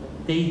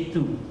 That they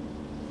too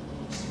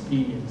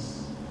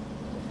experience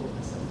the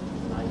fullness of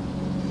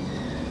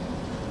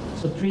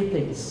life. So 3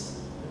 things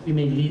that we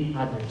may lead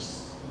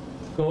others.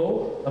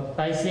 Go,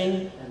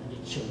 baptizing, and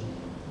teaching.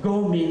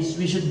 Go means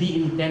we should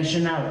be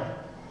intentional.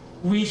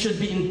 We should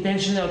be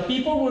intentional.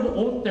 People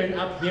won't turn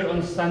up here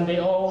on Sunday.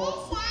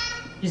 Oh,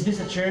 is this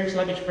a church?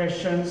 Life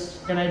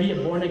Expressions? Can I be a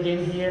born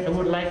again here? I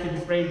would like to be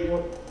prayed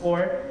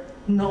for.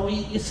 No,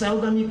 it's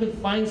seldom you could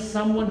find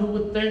someone who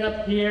would turn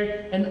up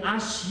here and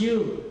ask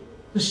you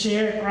to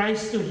share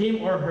Christ to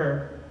him or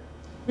her.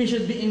 We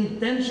should be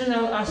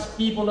intentional as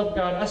people of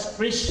God, as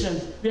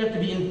Christians. We have to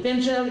be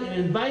intentional in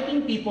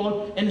inviting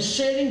people and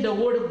sharing the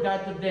Word of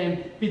God to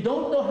them. We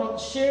don't know how to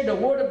share the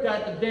Word of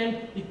God to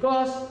them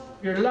because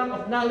your lack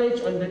of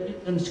knowledge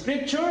on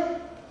Scripture.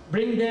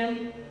 Bring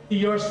them to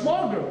your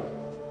small group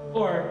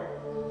or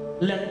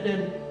let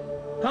them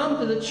come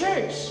to the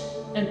church,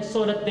 and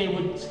so that they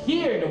would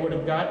hear the Word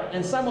of God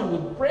and someone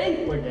would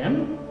pray for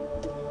them.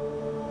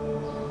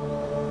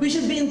 We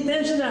should be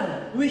intentional.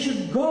 We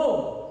should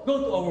go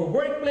to our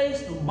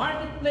workplace, to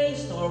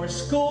marketplace, to our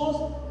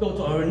schools, go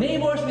to our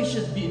neighbors. We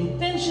should be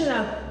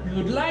intentional. We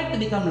would like to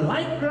become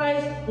like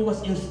Christ, who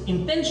was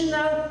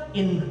intentional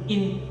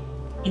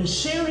in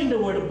sharing the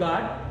Word of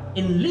God,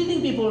 in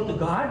leading people to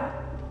God.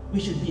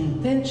 We should be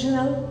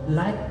intentional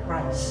like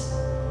Christ.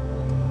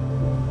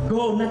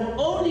 go, not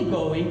only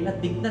going,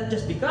 not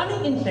just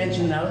becoming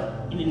intentional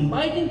in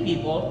inviting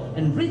people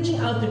and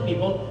reaching out to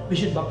people, we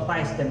should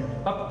baptize them.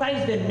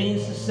 Baptize them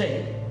means to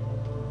say,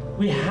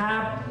 we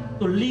have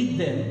to lead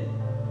them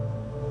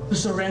to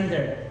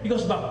surrender.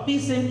 Because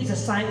baptism is a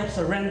sign of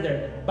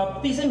surrender.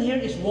 Baptism here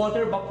is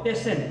water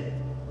baptism.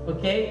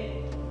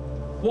 Okay?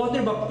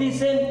 Water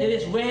baptism, it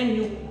is when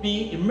you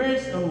be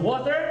immersed in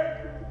water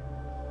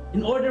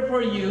in order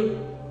for you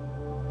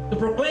to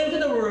proclaim to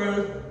the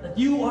world that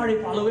you are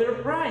a follower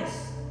of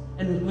Christ.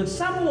 And when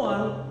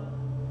someone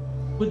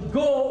would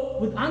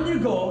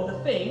undergo the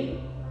thing,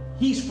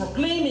 he's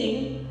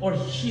proclaiming or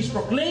she's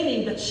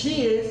proclaiming that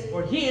she is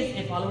or he is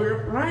a follower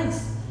of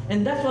Christ.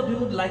 And that's what we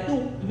would like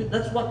to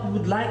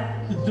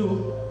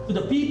do to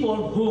the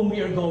people whom we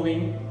are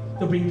going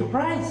to bring to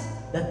Christ,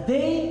 that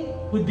they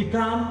would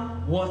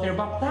become water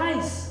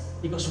baptized.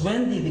 Because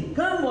when they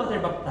become water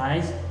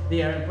baptized,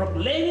 they are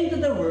proclaiming to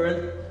the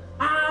world,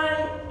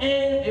 I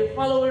am a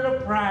follower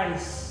of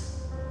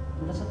Christ.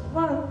 And that's what we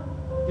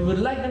want. We would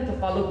like them to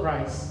follow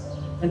Christ.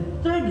 And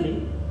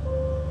thirdly,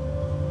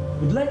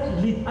 we'd like to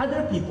lead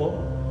other people.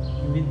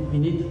 We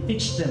need to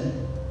teach them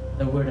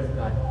the Word of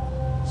God.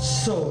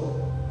 So,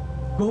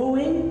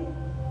 going,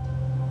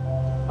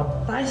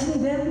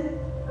 baptizing them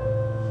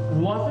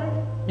in water,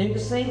 meaning to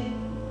say,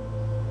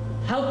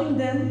 helping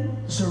them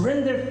to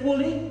surrender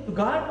fully to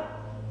God,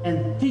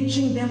 and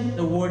teaching them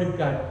the Word of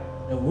God.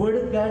 The Word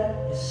of God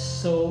is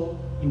so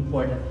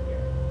important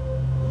here.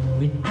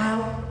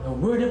 Without the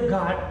Word of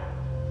God,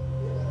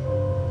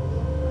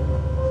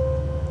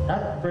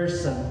 that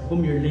person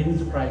whom you're leading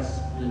to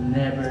Christ will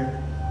never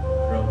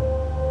grow.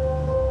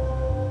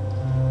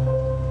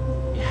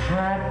 We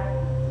have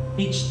to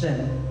teach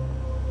them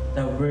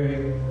the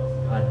Word of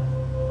God.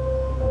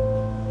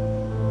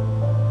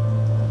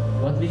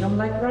 You want to become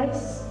like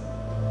Christ?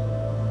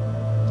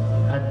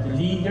 You have to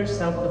lead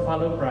yourself to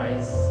follow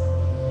Christ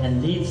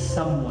and lead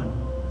someone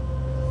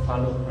to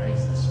follow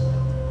Christ as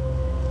well.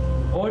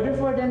 In order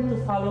for them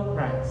to follow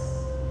Christ,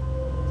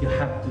 you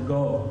have to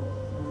go.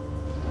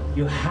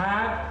 You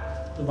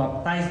have to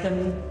baptize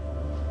them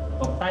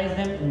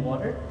in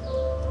water,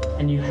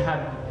 and you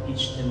have to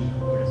teach them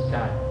the Word of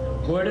God.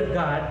 The Word of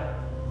God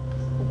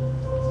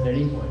is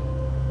very important.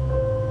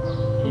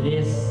 It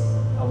is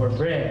our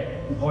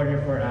bread in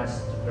order for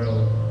us to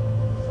grow.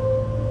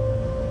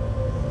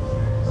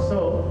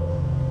 So,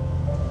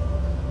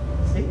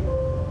 see,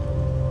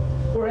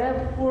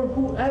 for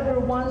whoever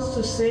wants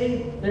to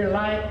save their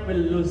life will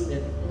lose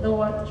it. You know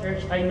what,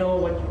 church? I know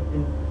what you've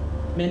been.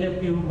 Many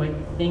of you might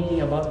be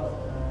thinking about.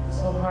 It's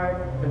so hard,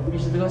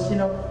 because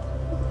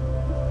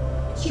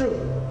it's true.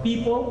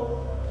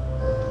 People,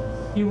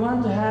 you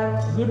want to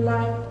have a good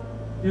life.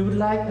 We would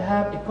like to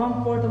have a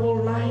comfortable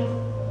life,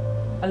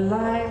 a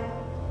life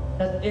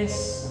that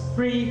is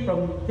free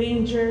from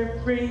danger,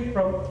 free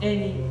from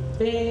any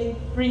pain,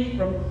 free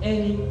from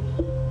any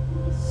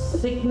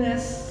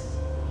sickness.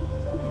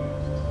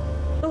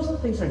 Those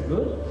things are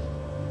good.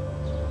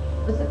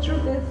 But the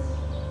truth is,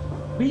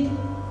 we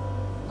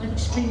might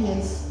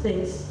experience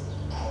things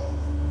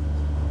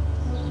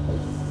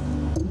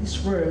in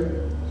this world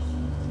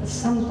that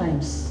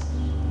sometimes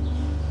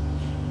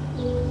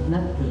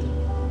not good.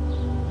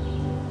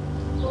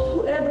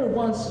 Whoever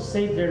wants to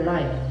save their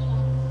life,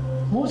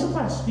 most of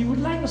us, we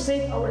would like to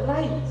save our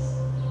lives.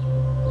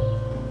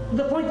 To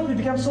the point that we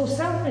become so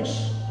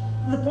selfish.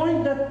 To the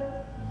point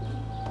that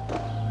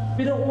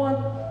we don't want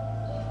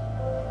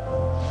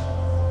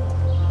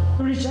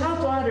to reach out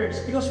to others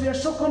because we are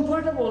so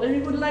comfortable and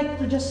we would like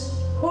to just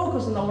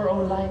focus on our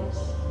own lives.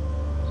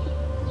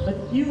 But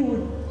you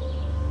would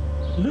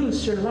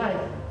lose your life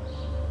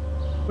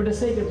for the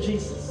sake of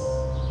Jesus.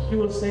 He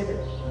will save it.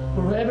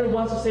 For whoever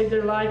wants to save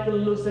their life will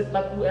lose it,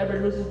 but whoever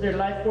loses their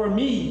life for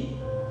me,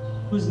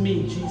 who's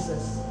me?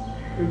 Jesus.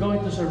 You're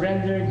going to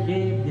surrender,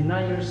 give,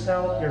 deny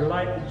yourself, your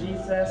life to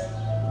Jesus.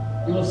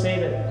 He will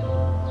save it.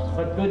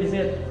 What good is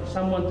it for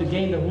someone to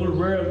gain the whole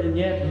world and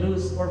yet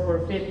lose or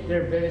forfeit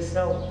their very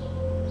self?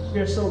 We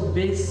are so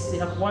busy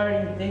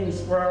acquiring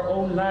things for our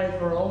own life,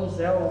 for our own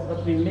selves,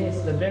 but we miss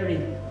the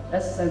very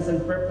essence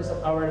and purpose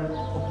of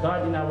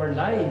God in our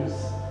lives.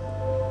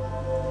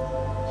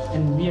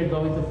 And we are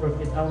going to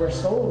forfeit our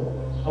soul,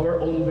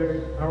 our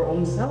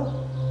own self.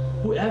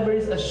 Whoever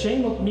is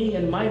ashamed of me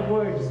and my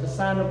words, the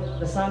Son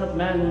of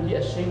Man will be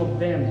ashamed of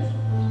them.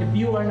 If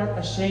you are not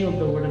ashamed of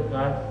the Word of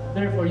God,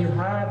 therefore you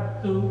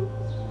have to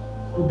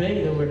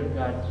obey the Word of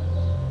God.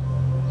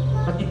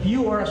 But if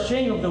you are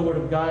ashamed of the Word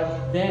of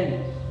God,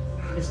 then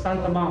it's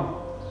tantamount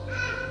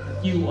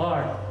that you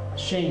are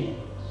ashamed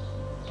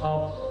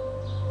of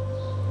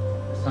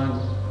the Son.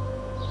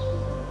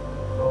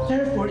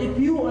 Therefore, if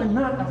you are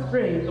not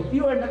afraid, if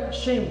you are not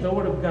ashamed of the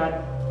Word of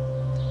God,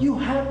 you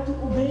have to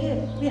obey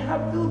it. We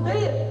have to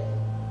obey it.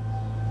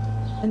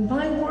 And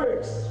my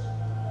words,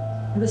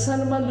 and the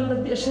Son of Man will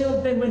not be ashamed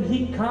of them when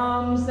He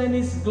comes and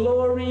His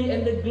glory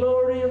and the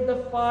glory of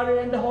the Father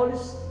and the Holy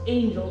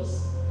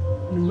angels.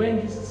 And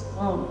when Jesus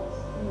comes,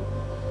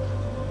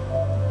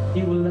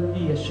 He will not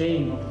be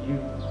ashamed of you.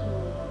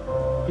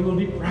 He will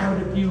be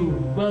proud of you.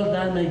 Well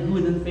done, my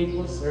good and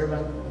faithful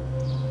servant.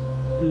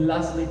 And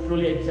lastly,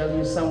 truly I tell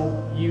you, some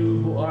of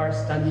you who are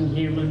standing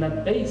here will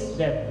not taste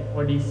death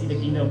before they see the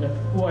kingdom of God.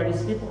 Who are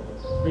these people?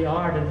 They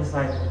are the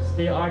disciples.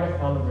 They are the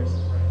followers of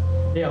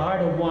Christ. They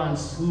are the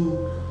ones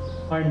who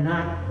are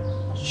not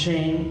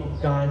ashamed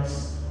of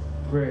God's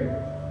word.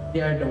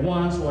 They are the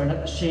ones who are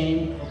not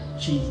ashamed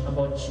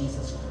about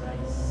Jesus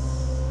Christ.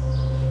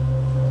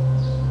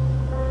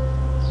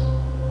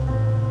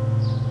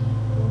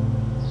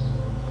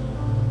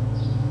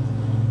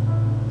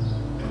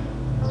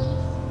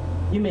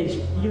 You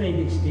may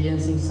be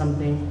experiencing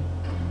something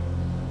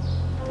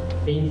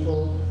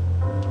painful,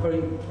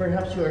 or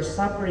perhaps you are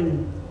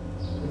suffering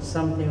with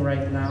something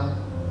right now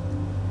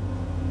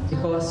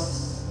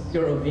because of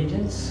your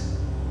obedience.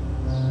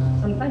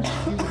 Sometimes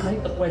you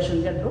might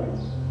question God, Lord,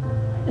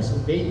 I just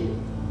obeyed you.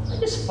 I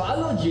just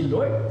followed you,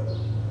 Lord.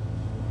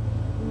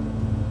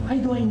 Why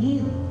do I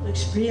need to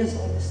experience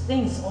all these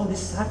things, all these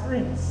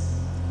sufferings?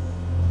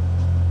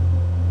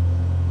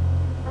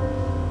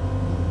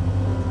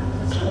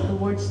 That's what the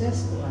word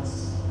says to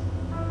us.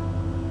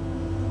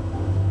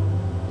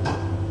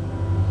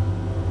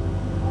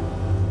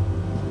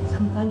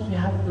 Sometimes we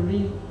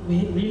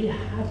really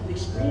have to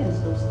experience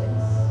those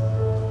things.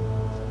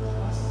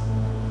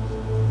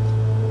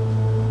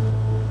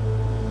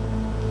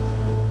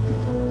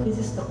 This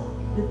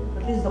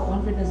is the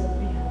confidence that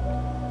we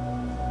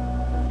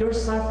have. Your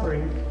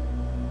suffering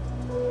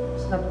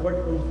is not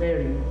worth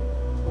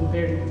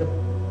compared to the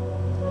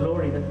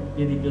glory that will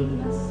be revealed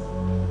in us.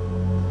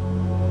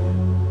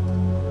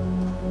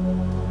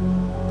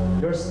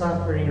 Your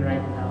suffering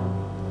right now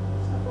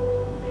is not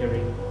worth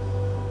comparing to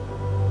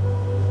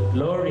the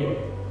glory that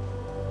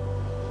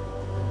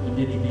will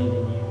be revealed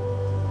in you.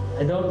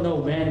 I don't know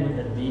when will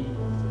that be.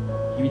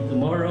 Maybe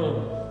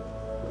tomorrow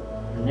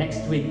or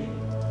next week.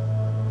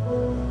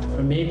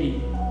 Or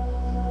maybe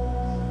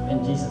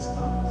when Jesus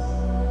comes.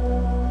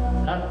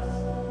 That's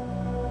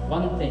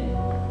one thing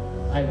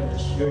I would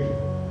assure you.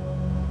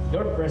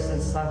 Your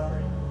present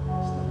suffering is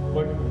not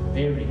worth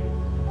comparing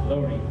the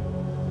glory.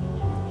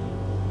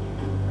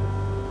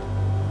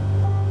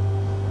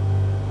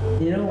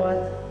 You know what?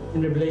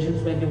 In Revelation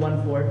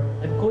 21:4,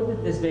 I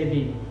quoted this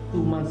maybe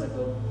 2 months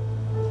ago.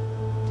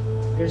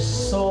 We're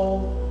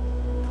so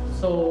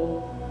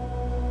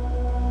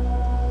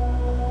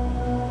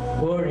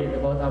worried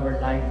about our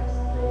lives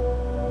today.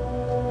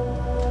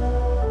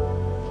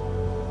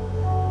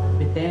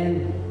 We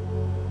tend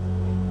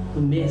to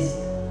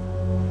miss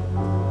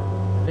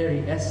the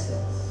very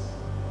essence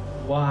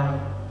why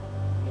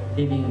we are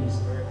living in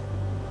this earth.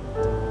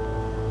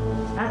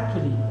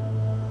 Actually,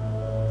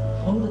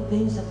 all the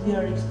things that we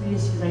are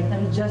experiencing right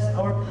now is just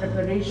our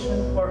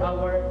preparation for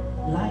our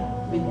life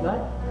with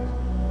God.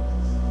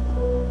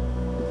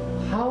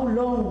 How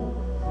long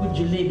would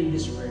you live in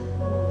this world?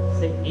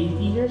 Say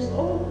 80 years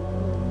old?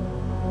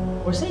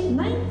 Or say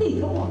 90,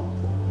 come on.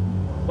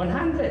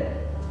 100.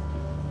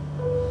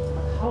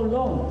 How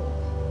long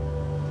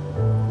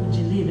would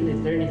you live in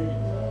eternity?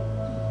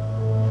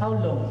 How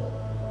long?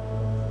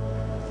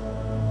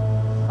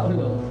 How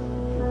long?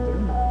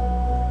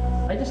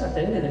 I just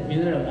attended a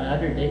funeral the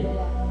other day.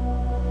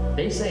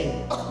 They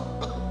say,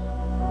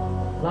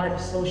 life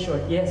is so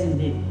short. Yes,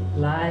 indeed.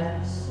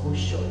 Life is so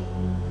short.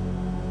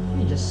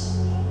 You're just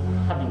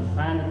having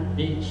fun at the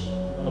beach,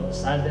 all of a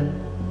sudden,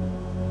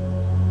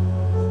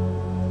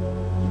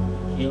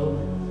 killed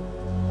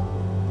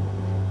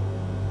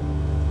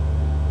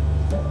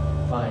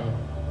by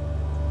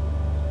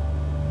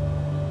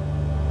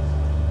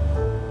a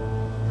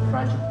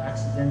tragic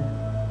accident.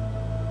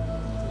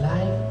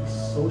 Life is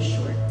so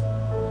short.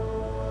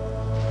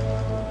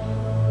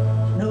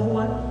 You know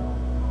what?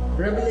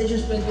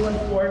 Revelation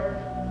 21:4.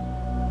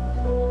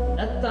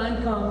 That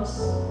time comes,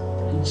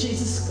 and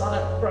Jesus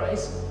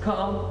Christ will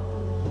come,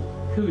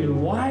 who will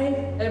wipe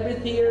every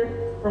tear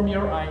from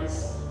your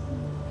eyes.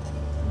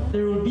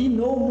 There will be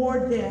no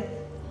more death,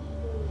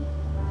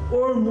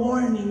 or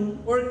mourning,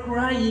 or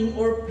crying,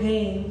 or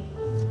pain,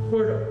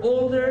 for the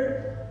old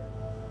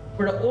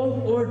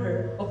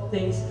order of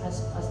things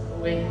has passed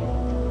away. You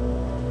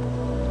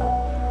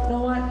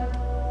know what?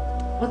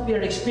 What we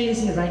are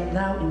experiencing right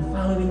now in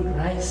following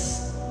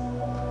Christ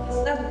is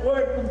not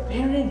worth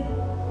comparing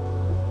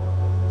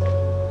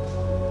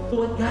to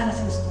what God has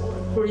in store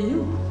for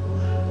you.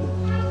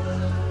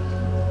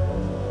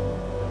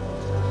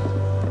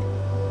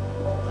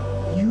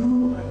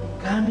 You are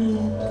becoming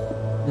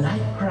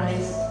like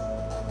Christ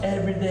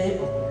every day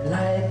of your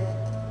life.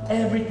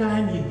 Every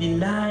time you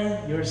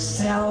deny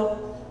yourself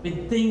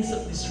with things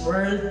of this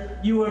world,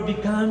 you are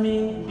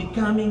becoming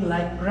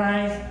like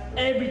Christ.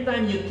 Every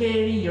time you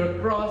carry your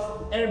cross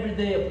every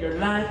day of your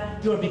life,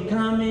 you are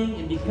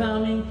becoming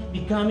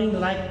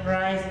like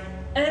Christ.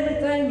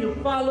 Every time you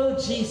follow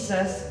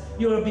Jesus,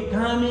 you are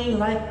becoming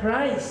like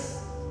Christ.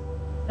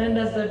 And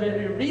that's the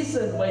very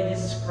reason why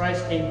Jesus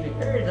Christ came to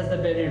earth. That's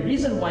the very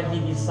reason why He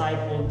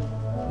discipled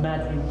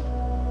Matthew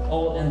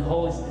and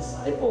all His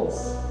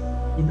disciples,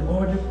 in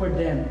order for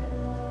them to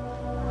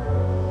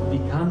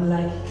become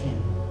like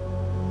Him.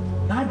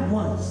 God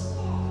wants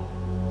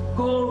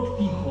called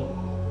people.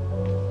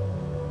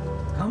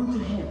 Come to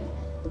Him.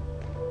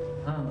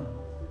 Come